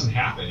mean, it doesn't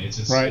happen. It's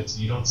just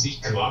you don't see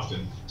it too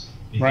often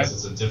because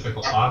it's a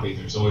difficult hobby.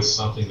 There's always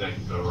something that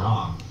can go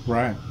wrong.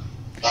 Right.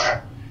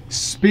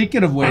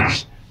 Speaking of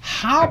which,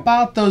 how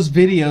about those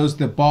videos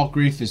that Bulk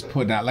Reef is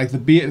putting out, like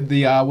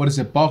the what is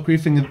it, Bulk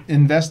Reef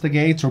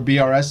Investigates or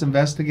BRS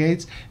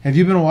Investigates? Have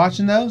you been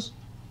watching those?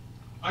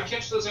 I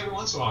catch those every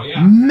once in a while,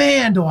 yeah.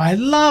 Man, do I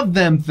love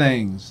them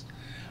things.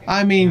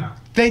 I mean,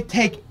 they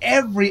take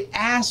every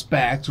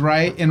aspect,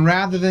 right, and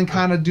rather than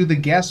kind of do the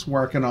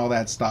guesswork and all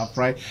that stuff,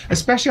 right,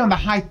 especially on the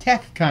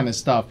high-tech kind of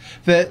stuff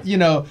that, you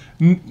know,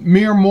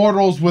 mere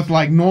mortals with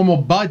like normal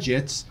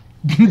budgets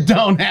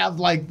don't have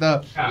like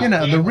the, you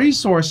know, the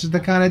resources to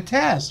kind of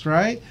test,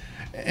 right?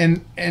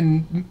 And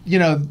you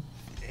know,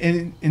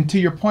 and to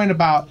your point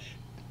about,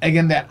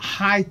 again, that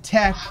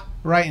high-tech,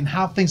 right, and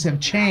how things have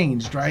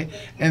changed, right,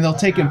 and they'll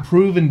take and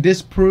prove and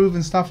disprove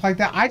and stuff like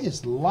that. I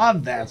just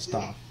love that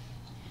stuff.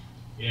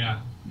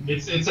 Yeah,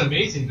 it's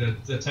amazing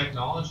the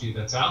technology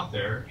that's out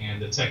there and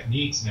the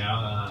techniques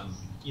now.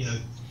 You know,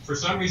 for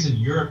some reason,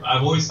 Europe.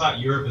 I've always thought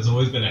Europe has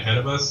always been ahead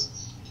of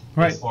us,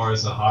 right, as far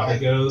as the hobby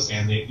goes,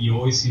 and you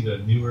always see the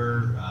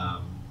newer,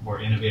 more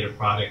innovative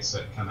products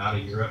that come out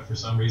of Europe for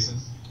some reason.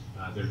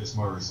 They're just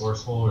more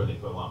resourceful, or they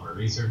put a lot more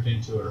research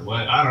into it, or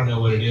what. I don't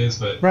know what it is,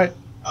 but right.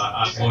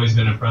 I've always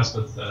been impressed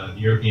with the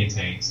European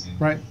tanks.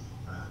 And, right.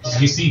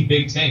 You see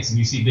big tanks and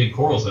you see big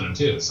corals in them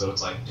too, so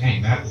it's like,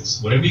 dang, that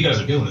is, whatever you guys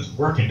are doing is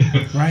working.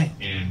 Right.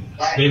 And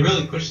they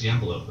really push the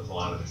envelope with a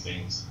lot of the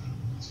things.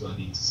 It's really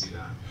neat to see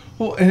that.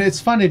 Well, and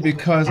it's funny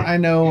because I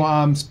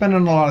know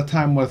spending a lot of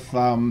time with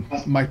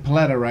Mike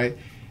Paletta, right?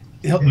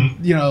 He'll,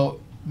 you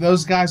know,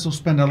 those guys will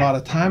spend a lot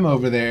of time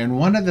over there, and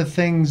one of the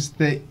things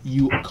that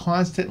you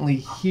constantly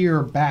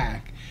hear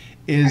back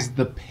is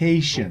the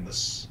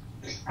patience,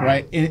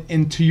 right?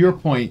 And to your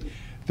point,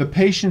 the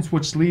patience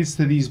which leads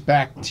to these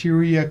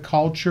bacteria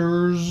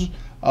cultures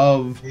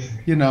of,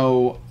 you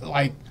know,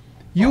 like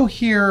you'll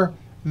hear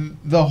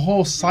the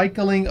whole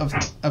cycling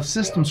of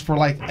systems for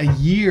like a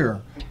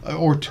year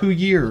or 2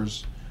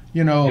 years,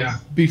 you know,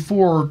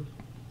 before,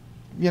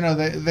 you know,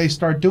 they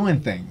start doing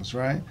things,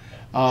 right?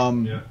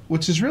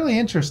 Which is really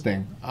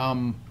interesting.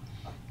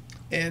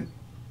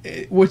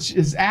 Which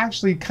is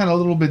actually kind of a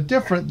little bit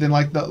different than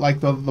like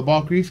the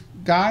bulk reef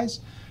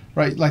guys,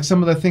 right? Like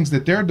some of the things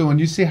that they're doing.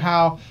 You see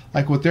how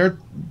like what the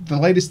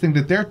latest thing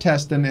that they're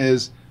testing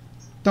is,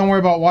 don't worry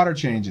about water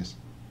changes,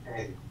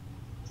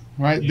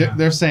 right? Yeah.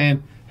 They're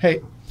saying, hey,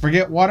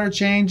 forget water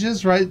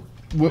changes, right?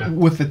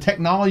 With the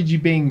technology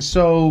being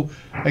so,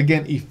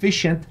 again,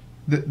 efficient,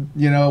 that,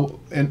 you know,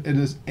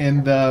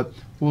 and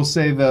we'll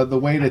say the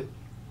way that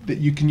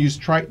you can use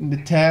Triton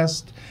to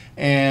test,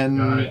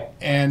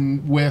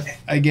 and with,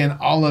 again,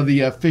 all of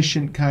the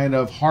efficient kind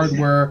of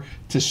hardware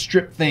to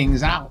strip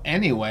things out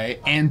anyway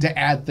and to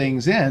add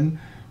things in,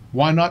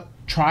 why not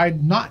try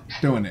not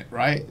doing it,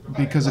 right?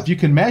 Because if you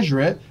can measure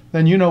it,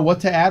 then you know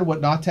what to add,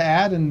 what not to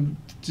add, and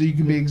so you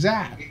can be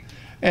exact.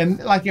 And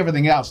like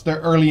everything else, they're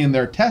early in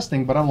their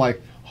testing, but I'm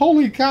like,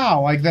 holy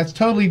cow, like that's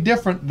totally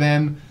different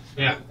than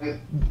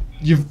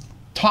you've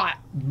taught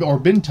or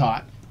been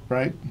taught,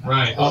 right?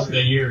 Right, over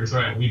the years,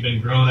 right. We've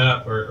been grown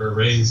up or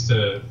raised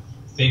to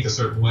think a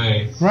certain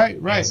way. Right.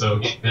 And so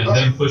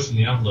them pushing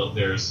the envelope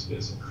there is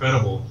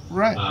incredible.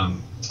 Right.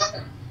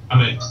 I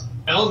mean,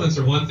 elements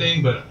are one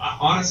thing, but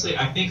honestly,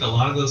 I think a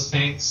lot of those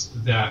tanks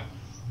that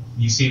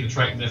you see the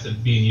Triton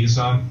method being used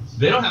on,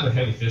 they don't have a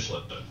heavy fish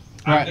lift.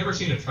 I've never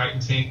seen a Triton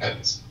tank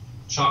that's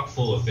chock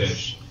full of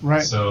fish.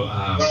 Right. So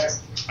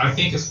I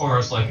think as far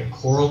as like a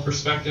coral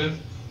perspective,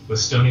 with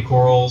stony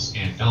corals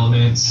and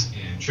elements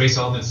and trace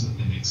elements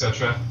and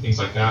etc., things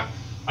like that,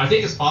 I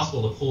think it's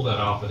possible to pull that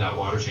off without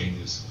water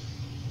changes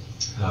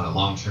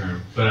long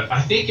term. But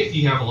I think if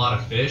you have a lot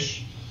of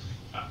fish,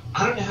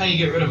 I don't know how you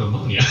get rid of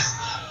ammonia.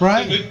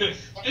 Right.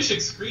 Fish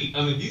excrete.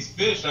 I mean, these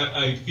fish,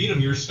 I feed them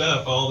your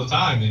stuff all the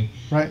time, and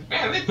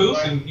man, they poop,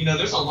 and you know,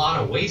 there's a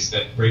lot of waste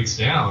that breaks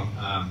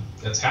down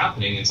that's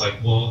happening. It's like,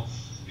 well,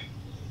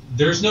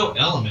 there's no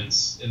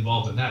elements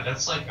involved in that.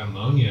 That's like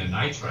ammonia,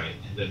 nitrite,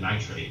 and then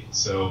nitrate.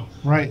 So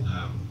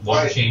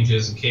water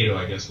changes and Cato,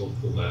 I guess, will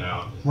pull that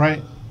out.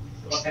 Right.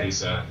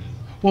 Replace that.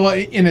 Well,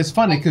 and it's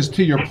funny because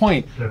to your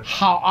point,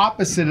 how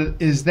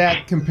opposite is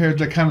that compared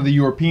to kind of the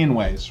European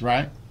ways,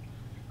 right?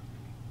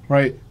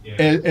 Right. Yeah.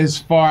 As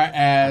far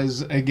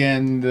as,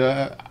 again,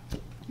 the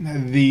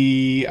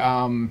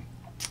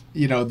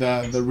you know,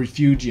 the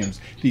refugiums,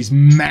 these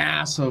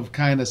massive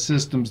kind of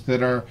systems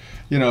that are,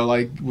 you know,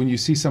 like when you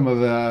see some of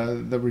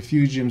the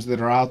refugiums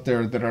that are out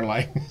there that are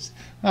like,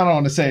 I don't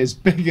want to say as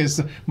big as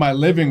my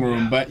living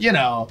room, but, you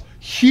know,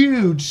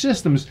 huge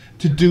systems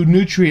to do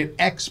nutrient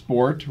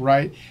export,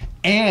 right?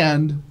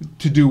 And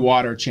to do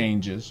water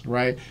changes,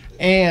 right?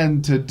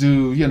 And to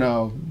do, you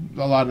know,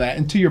 a lot of that.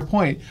 And to your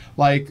point,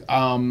 like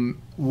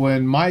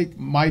when Mike,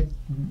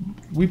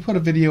 we put a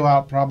video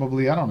out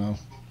probably, I don't know,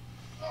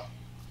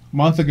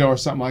 month ago or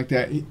something like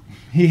that.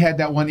 He had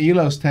that one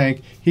Elos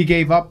tank. He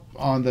gave up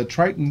on the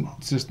Triton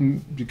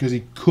system because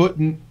he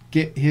couldn't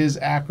get his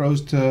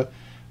acros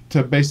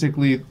to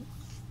basically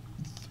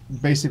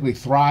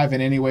thrive in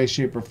any way,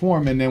 shape, or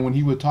form. And then when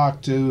he would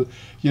talk to,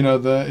 you know,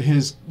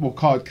 his, we'll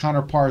call it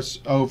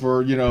counterparts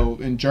over, you know,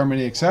 in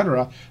Germany,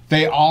 etc.,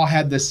 they all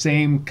had the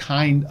same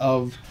kind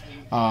of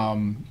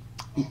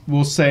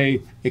we'll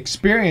say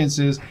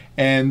experiences,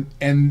 and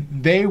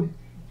they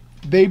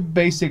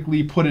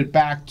basically put it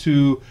back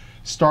to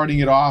starting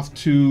it off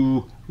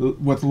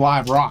with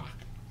live rock.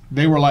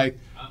 They were like,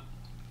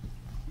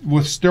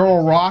 with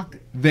sterile rock,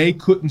 they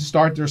couldn't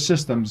start their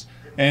systems,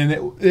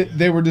 and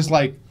they were just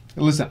like,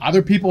 listen,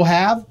 other people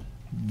have,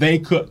 they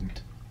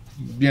couldn't,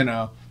 you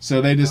know.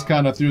 So they just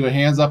kind of threw their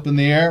hands up in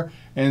the air,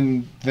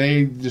 and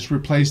they just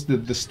replaced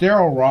the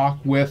sterile rock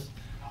with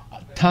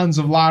tons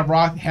of live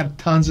rock, had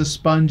tons of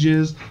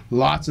sponges,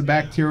 lots of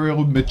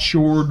bacterial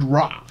matured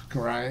rock,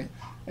 right?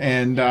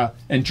 And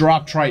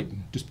drop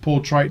Triton, just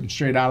pull Triton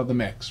straight out of the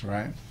mix,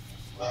 right?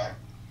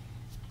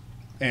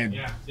 And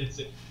yeah,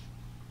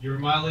 your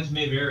mileage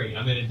may vary.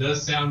 I mean, it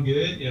does sound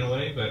good in a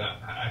way, but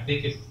I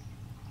think it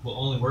will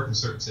only work in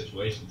certain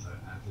situations.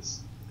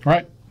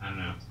 Right. I don't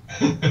know.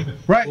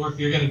 Right. Or if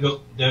you're going to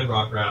go dead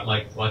rock route,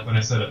 like when I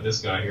set up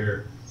this guy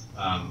here,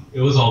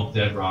 it was all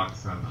dead rock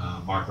from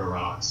Marco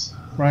Rocks,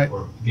 right,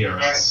 or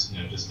VRS,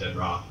 you know, just dead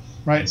rock.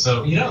 Right. And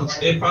so, you know,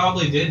 it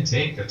probably did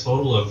take a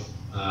total of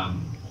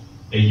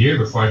a year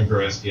before I could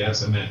grow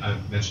SPS. I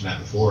mentioned that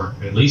before.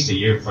 At least a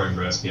year before I could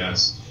grow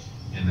SPS,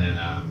 and then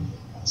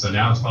so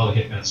now it's probably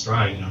hitting that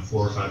stride, you know,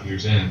 4 or 5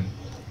 years in,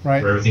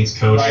 right, where everything's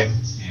coated,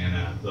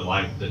 and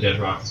the dead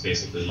rock is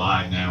basically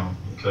live now,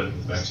 coated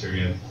with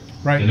bacteria.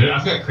 Right. And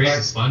I've got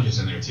crazy sponges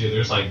in there too.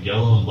 There's like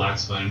yellow and black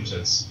sponge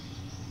that's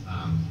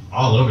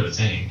all over the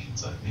tank.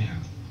 It's like, man,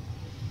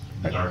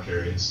 in the dark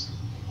areas.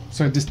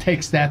 So it just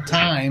takes that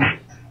time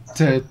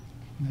to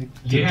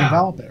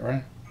develop it,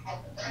 right?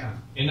 Yeah.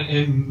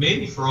 And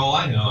maybe for all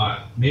I know,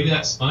 maybe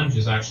that sponge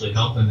is actually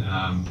helping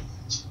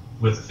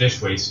with the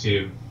fish waste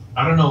too.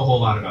 I don't know a whole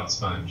lot about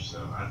sponge, so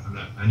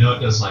I know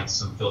it does like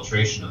some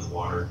filtration of the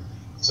water.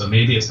 So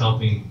maybe it's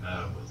helping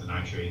with the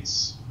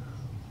nitrates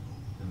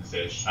in the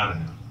fish. I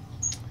don't know.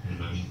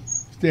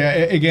 Yeah,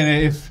 again,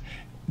 if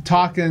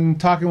talking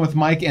with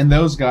Mike and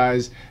those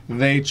guys,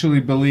 they truly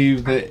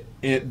believe that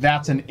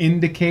that's an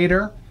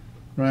indicator,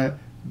 right,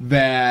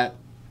 that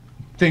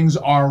things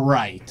are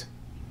right.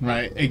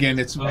 Again,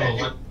 it's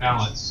like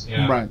balance.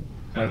 Yeah. Right.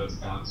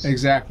 Balance.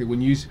 Exactly.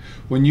 When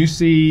you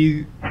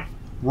see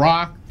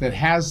rock that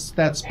has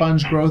that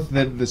sponge growth,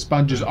 that the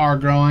sponges are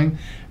growing,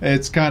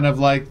 it's kind of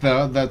like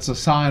that's a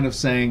sign of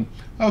saying,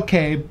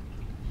 okay,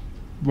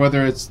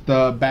 whether it's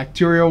the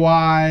bacteria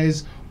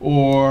wise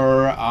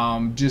or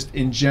just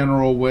in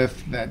general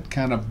with that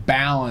kind of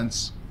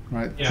balance,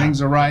 right? Yeah,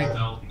 things are right.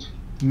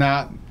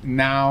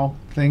 Now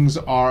things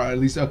are at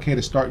least okay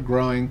to start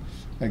growing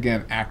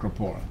again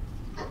acropora.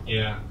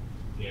 Yeah,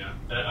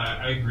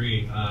 I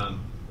agree. The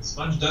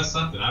sponge does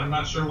something. I'm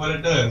not sure what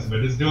it does, but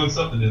it's doing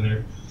something in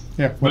there.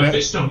 Yeah, but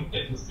fish don't.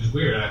 It's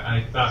weird.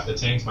 I thought the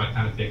tanks might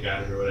kind of pick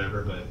at it or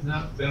whatever, but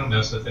no, they don't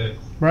mess with it.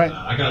 Right.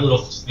 I got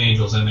little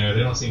angels in there.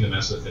 They don't seem to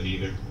mess with it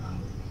either.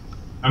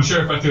 I'm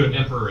sure if I threw an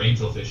emperor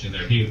angelfish in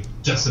there, he would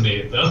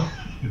decimate it though.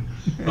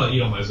 Probably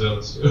eat all my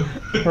zoas too.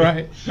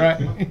 Right.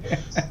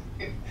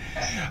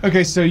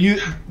 Okay, so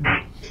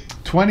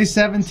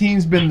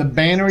 2017's been the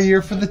banner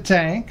year for the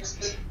tank,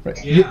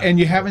 right? Yeah. And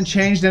you haven't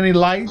changed any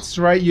lights,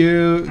 right?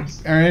 Or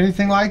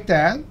anything like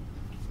that.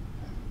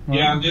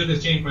 Yeah, I'm due to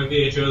change my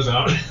VHOs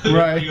out.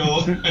 Right.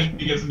 I need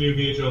to get some new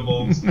VHO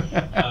bulbs.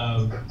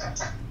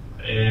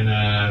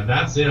 And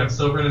that's it. I'm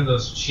still running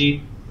those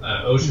cheap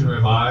Ocean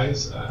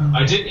Revives.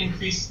 I did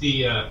increase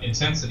the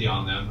intensity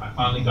on them. I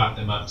finally got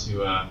them up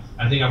to,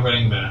 I think I'm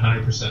running them at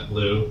 100%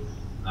 blue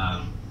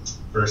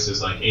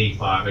versus like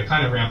 85. I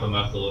kind of ramp them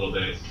up a little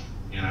bit.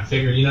 And I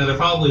figured, you know, they're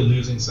probably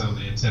losing some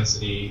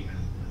intensity and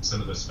some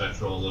of the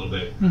spectral a little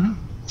bit. Mm-hmm.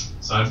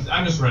 So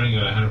I'm just running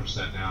at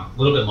 100% now, a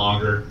little bit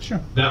longer. Sure.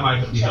 That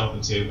might be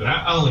helping too, but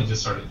I only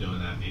just started doing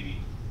that maybe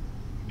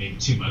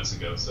 2 months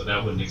ago, so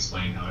that wouldn't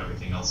explain how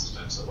everything else has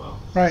been so well.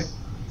 Right.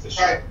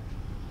 Yeah,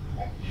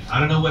 I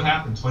don't know what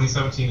happened.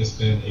 2017 has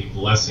been a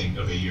blessing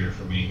of a year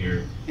for me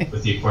here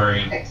with the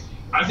aquarium.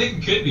 I think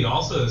it could be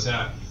also is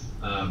that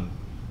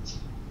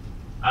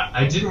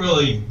I didn't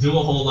really do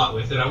a whole lot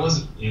with it. I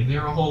wasn't in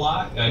there a whole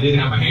lot. I didn't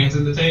have my hands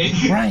in the tank.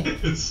 Right.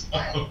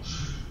 So,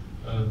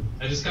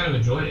 I just kind of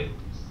enjoyed it.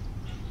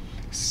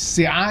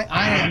 See,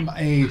 I am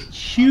a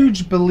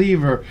huge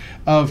believer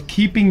of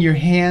keeping your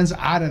hands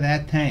out of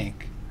that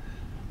tank.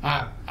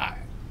 I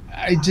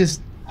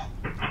just,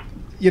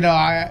 you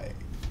know,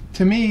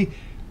 to me,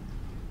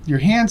 your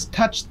hands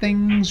touch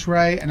things,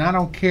 right? And I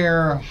don't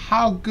care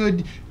how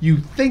good you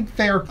think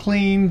they're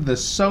clean, the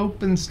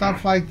soap and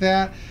stuff like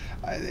that.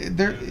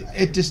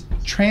 It just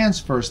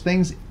transfers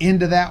things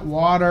into that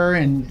water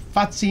and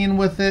futzing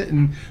with it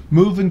and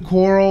moving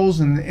corals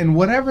and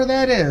whatever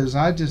that is.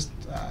 I just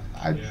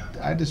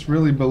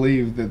really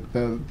believe that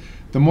the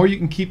more you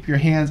can keep your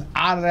hands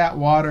out of that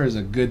water is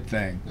a good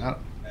thing.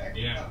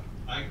 Yeah,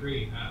 I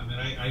agree. I mean,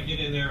 I get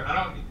in there.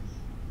 I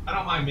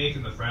don't mind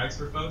making the frags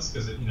for folks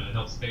because it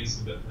helps pay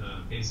the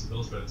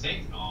bills for the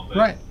tank and all. But,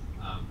 right.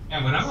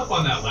 And when I'm up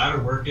on that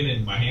ladder working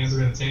and my hands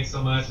are in the tank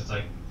so much, it's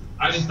like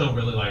I just don't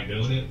really like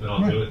doing it, but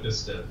I'll do it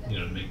just to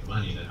to make the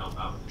money to help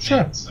out with the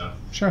tank and stuff.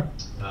 Sure.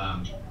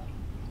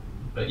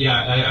 But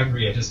yeah, I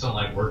agree. I just don't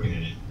like working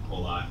in it a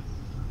whole lot.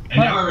 And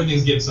now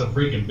everything's getting so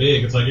freaking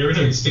big. It's like every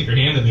time you stick your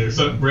hand in there,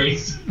 something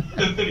breaks,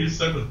 and then you're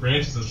stuck with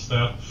branches and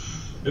stuff.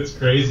 It's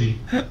crazy.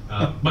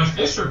 My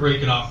fish are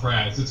breaking off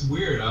frags. It's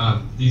weird.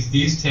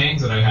 These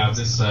tangs that I have,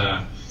 this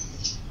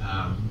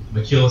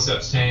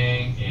Machiliceps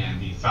tang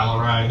and the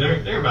Phalarai,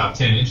 they're about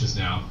 10 inches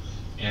now,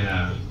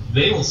 and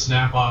they will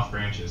snap off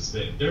branches.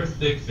 They're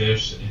thick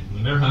fish, and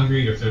when they're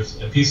hungry, or if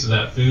there's a piece of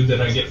that food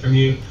that I get from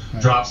you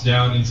drops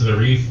down into the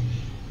reef,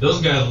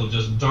 those guys will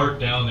just dart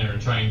down there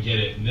and try and get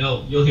it, and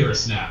you'll hear a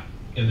snap,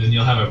 and then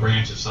you'll have a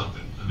branch of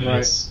something. I mean,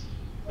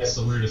 it's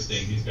the weirdest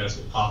thing. These guys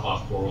will pop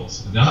off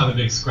corals, and they'll have a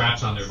big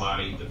scratch on their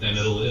body, but then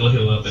it'll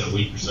heal up in a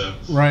week or so.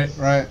 Right.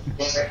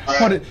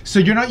 So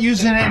you're not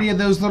using any of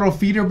those little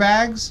feeder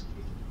bags?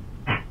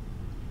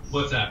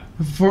 What's that?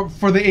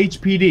 For the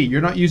HPD, you're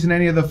not using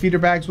any of the feeder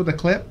bags with a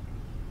clip?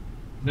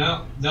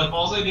 No.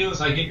 All I do is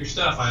I get your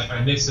stuff,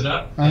 I mix it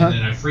up, and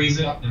then I freeze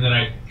it, and then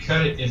I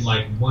cut it in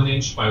like 1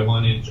 inch by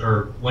 1 inch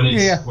or 1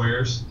 inch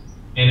squares,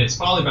 and it's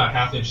probably about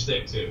 ½ inch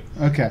thick too.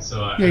 Okay.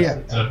 So I mix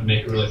it up and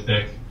make it really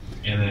thick,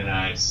 and then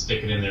I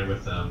stick it in there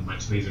with my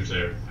tweezers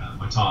there,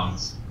 my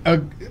tongs.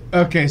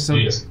 Okay, so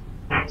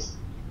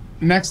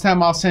next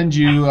time I'll send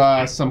you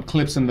some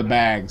clips in the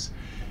bags.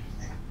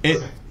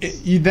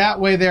 That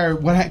way there,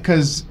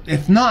 because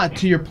if not,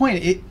 to your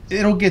point,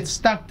 it'll get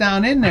stuck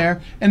down in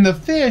there, and the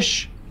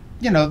fish,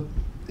 it'll,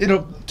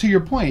 to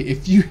your point,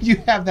 if you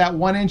have that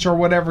 1 inch or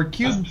whatever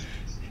cube,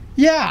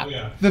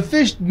 the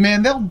fish,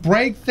 man, they'll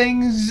break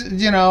things,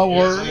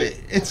 or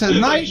it's a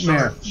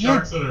nightmare.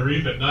 Sharks on a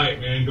reef at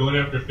night, man, going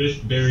after fish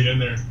buried in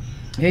there.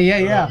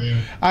 Yeah.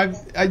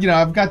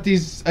 I've got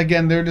these,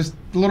 again, they're just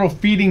little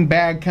feeding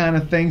bag kind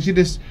of things.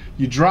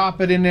 You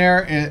drop it in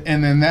there,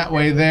 and then that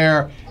way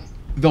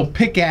they'll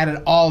pick at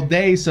it all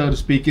day, so to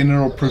speak, and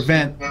it'll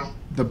prevent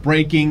the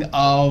breaking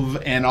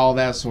of and all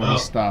that sort of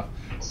stuff.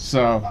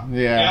 So,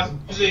 yeah.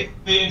 It'll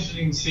be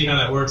interesting to see how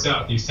that works out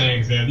with these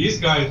tangs, man. These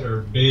guys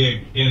are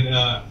big,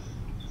 and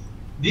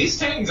these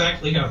tangs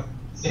actually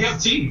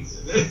have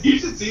teeth. You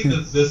should see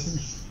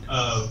this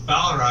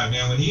Phalarai,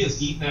 man. When he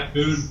is eating that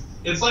food,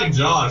 it's like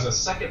Jaws. A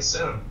second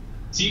set of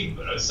teeth,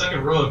 a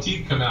second row of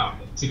teeth come out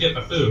to get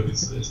the food.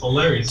 It's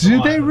hilarious.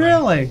 Do they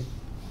really?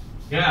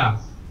 Yeah.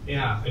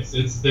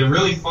 They're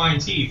really fine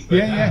teeth,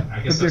 but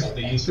I guess that's what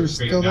they use for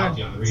scraping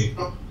algae on the reef.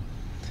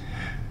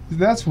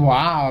 That's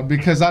wild,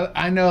 because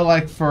I know,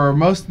 like, for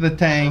most of the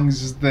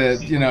tangs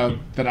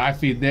that I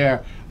feed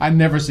there, I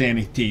never see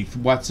any teeth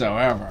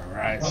whatsoever,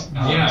 right?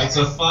 Yeah, it's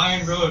a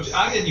fine row.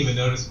 I didn't even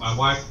notice. My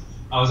wife,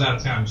 I was out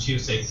of town, she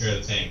was taking care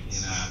of the tank, and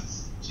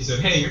she said,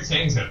 "Hey, your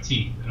tangs have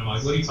teeth." And I'm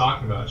like, "What are you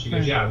talking about?" She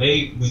goes, "Yeah, when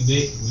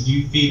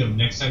you feed them,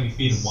 next time you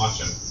feed them, watch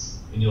them,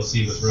 and you'll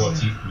see this row of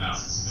teeth come out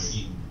when they're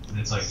eating." And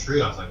it's like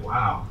true. I was like,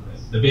 "Wow."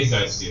 The big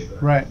guys do, the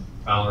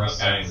Phalarai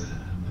guy and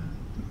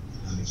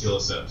the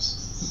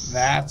Machiliceps.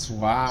 That's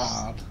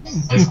wild.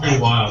 It's pretty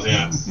wild,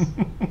 yeah.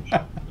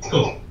 It's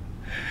cool.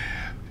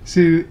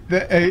 See,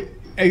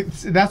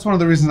 that's one of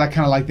the reasons I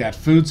kind of like that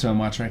food so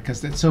much, right?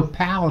 Because it's so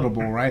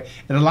palatable, right?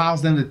 It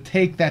allows them to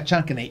take that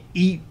chunk and they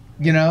eat,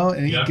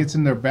 and it gets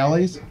in their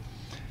bellies.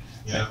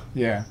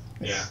 Yeah.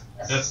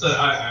 That's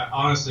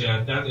honestly,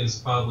 that is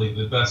probably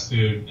the best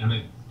food. I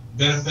mean,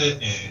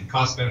 benefit and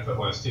cost benefit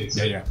wise too.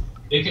 Yeah.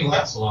 It can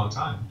last a long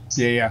time.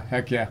 Yeah.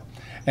 Heck yeah.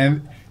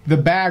 And the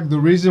bag, the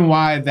reason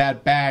why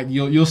that bag,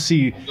 you'll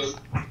see,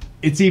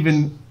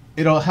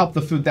 it'll help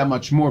the food that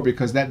much more,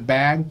 because that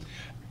bag,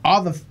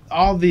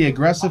 all the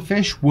aggressive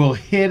fish will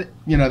hit,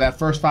 that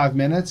first 5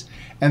 minutes,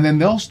 and then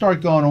they'll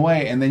start going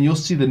away, and then you'll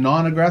see the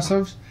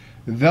non-aggressives,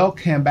 they'll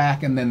come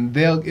back, and then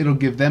it'll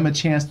give them a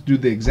chance to do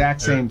the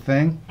exact same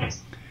thing,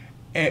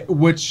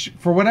 which,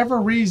 for whatever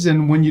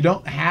reason, when you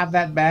don't have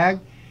that bag,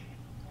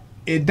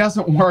 it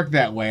doesn't work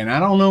that way, and I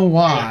don't know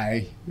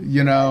why,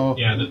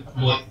 Yeah,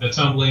 the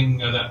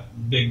tumbling of that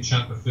big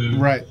chunk of food.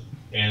 Right.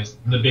 And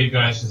the big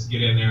guys just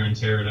get in there and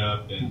tear it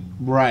up, and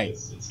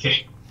it's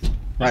cake. It's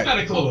kind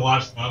of cool to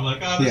watch. I'm like,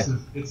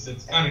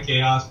 it's kind of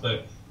chaos,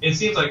 but it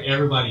seems like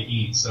everybody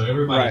eats, so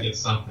everybody gets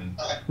something.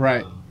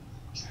 Right.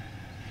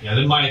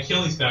 Then my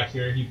Achilles back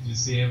here, you can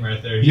just see him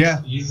right there.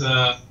 He's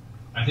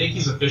I think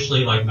he's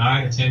officially like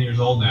 9 or 10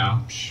 years old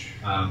now.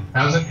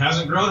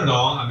 Hasn't grown at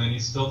all. I mean,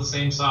 he's still the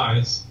same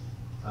size.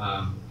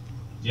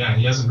 He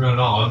hasn't grown at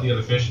all. All the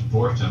other fish have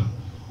dwarfed him.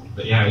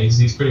 But yeah,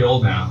 he's pretty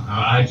old now.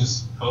 I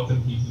just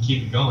hoping he can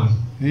keep it going.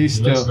 He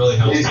looks really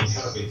healthy. I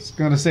was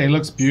going to say, he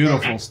looks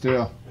beautiful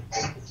still.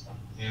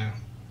 Yeah.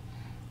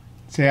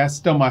 See, that's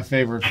still my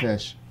favorite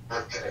fish.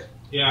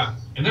 Yeah,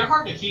 and they're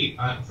hard to keep.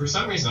 For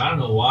some reason, I don't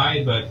know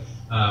why, but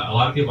a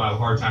lot of people have a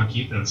hard time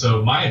keeping them.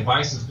 So my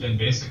advice has been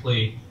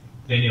basically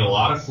they need a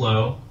lot of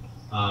flow.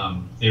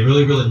 They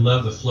really, really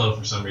love the flow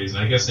for some reason.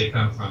 I guess they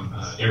come from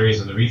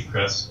areas of the reef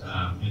crest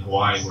in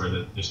Hawaii where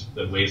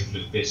the waves are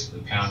just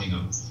basically pounding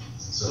them.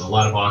 So a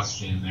lot of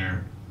oxygen in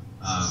there.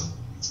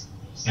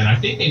 And I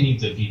think they need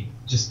to be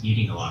just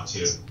eating a lot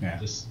too. Yeah.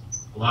 Just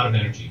a lot of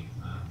energy,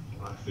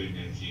 a lot of food and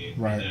energy.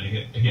 Right. And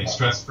then again,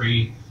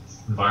 stress-free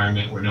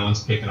environment where no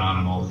one's picking on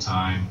them all the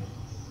time.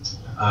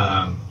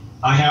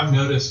 I have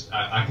noticed,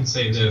 I can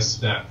say this,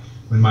 that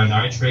when my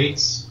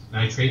nitrates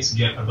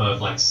get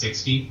above like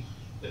 60,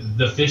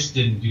 the fish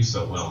didn't do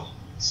so well.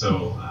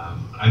 So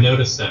I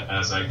noticed that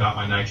as I got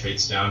my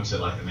nitrates down to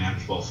like a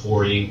manageable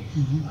 40,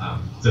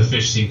 the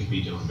fish seemed to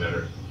be doing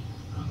better.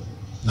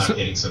 Not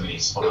getting so many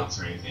spots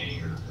or anything,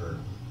 or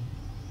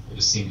it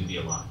just seemed to be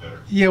a lot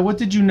better. Yeah, what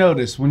did you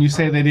notice when you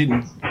say they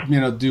didn't,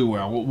 do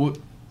well? What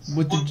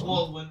did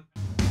Well, when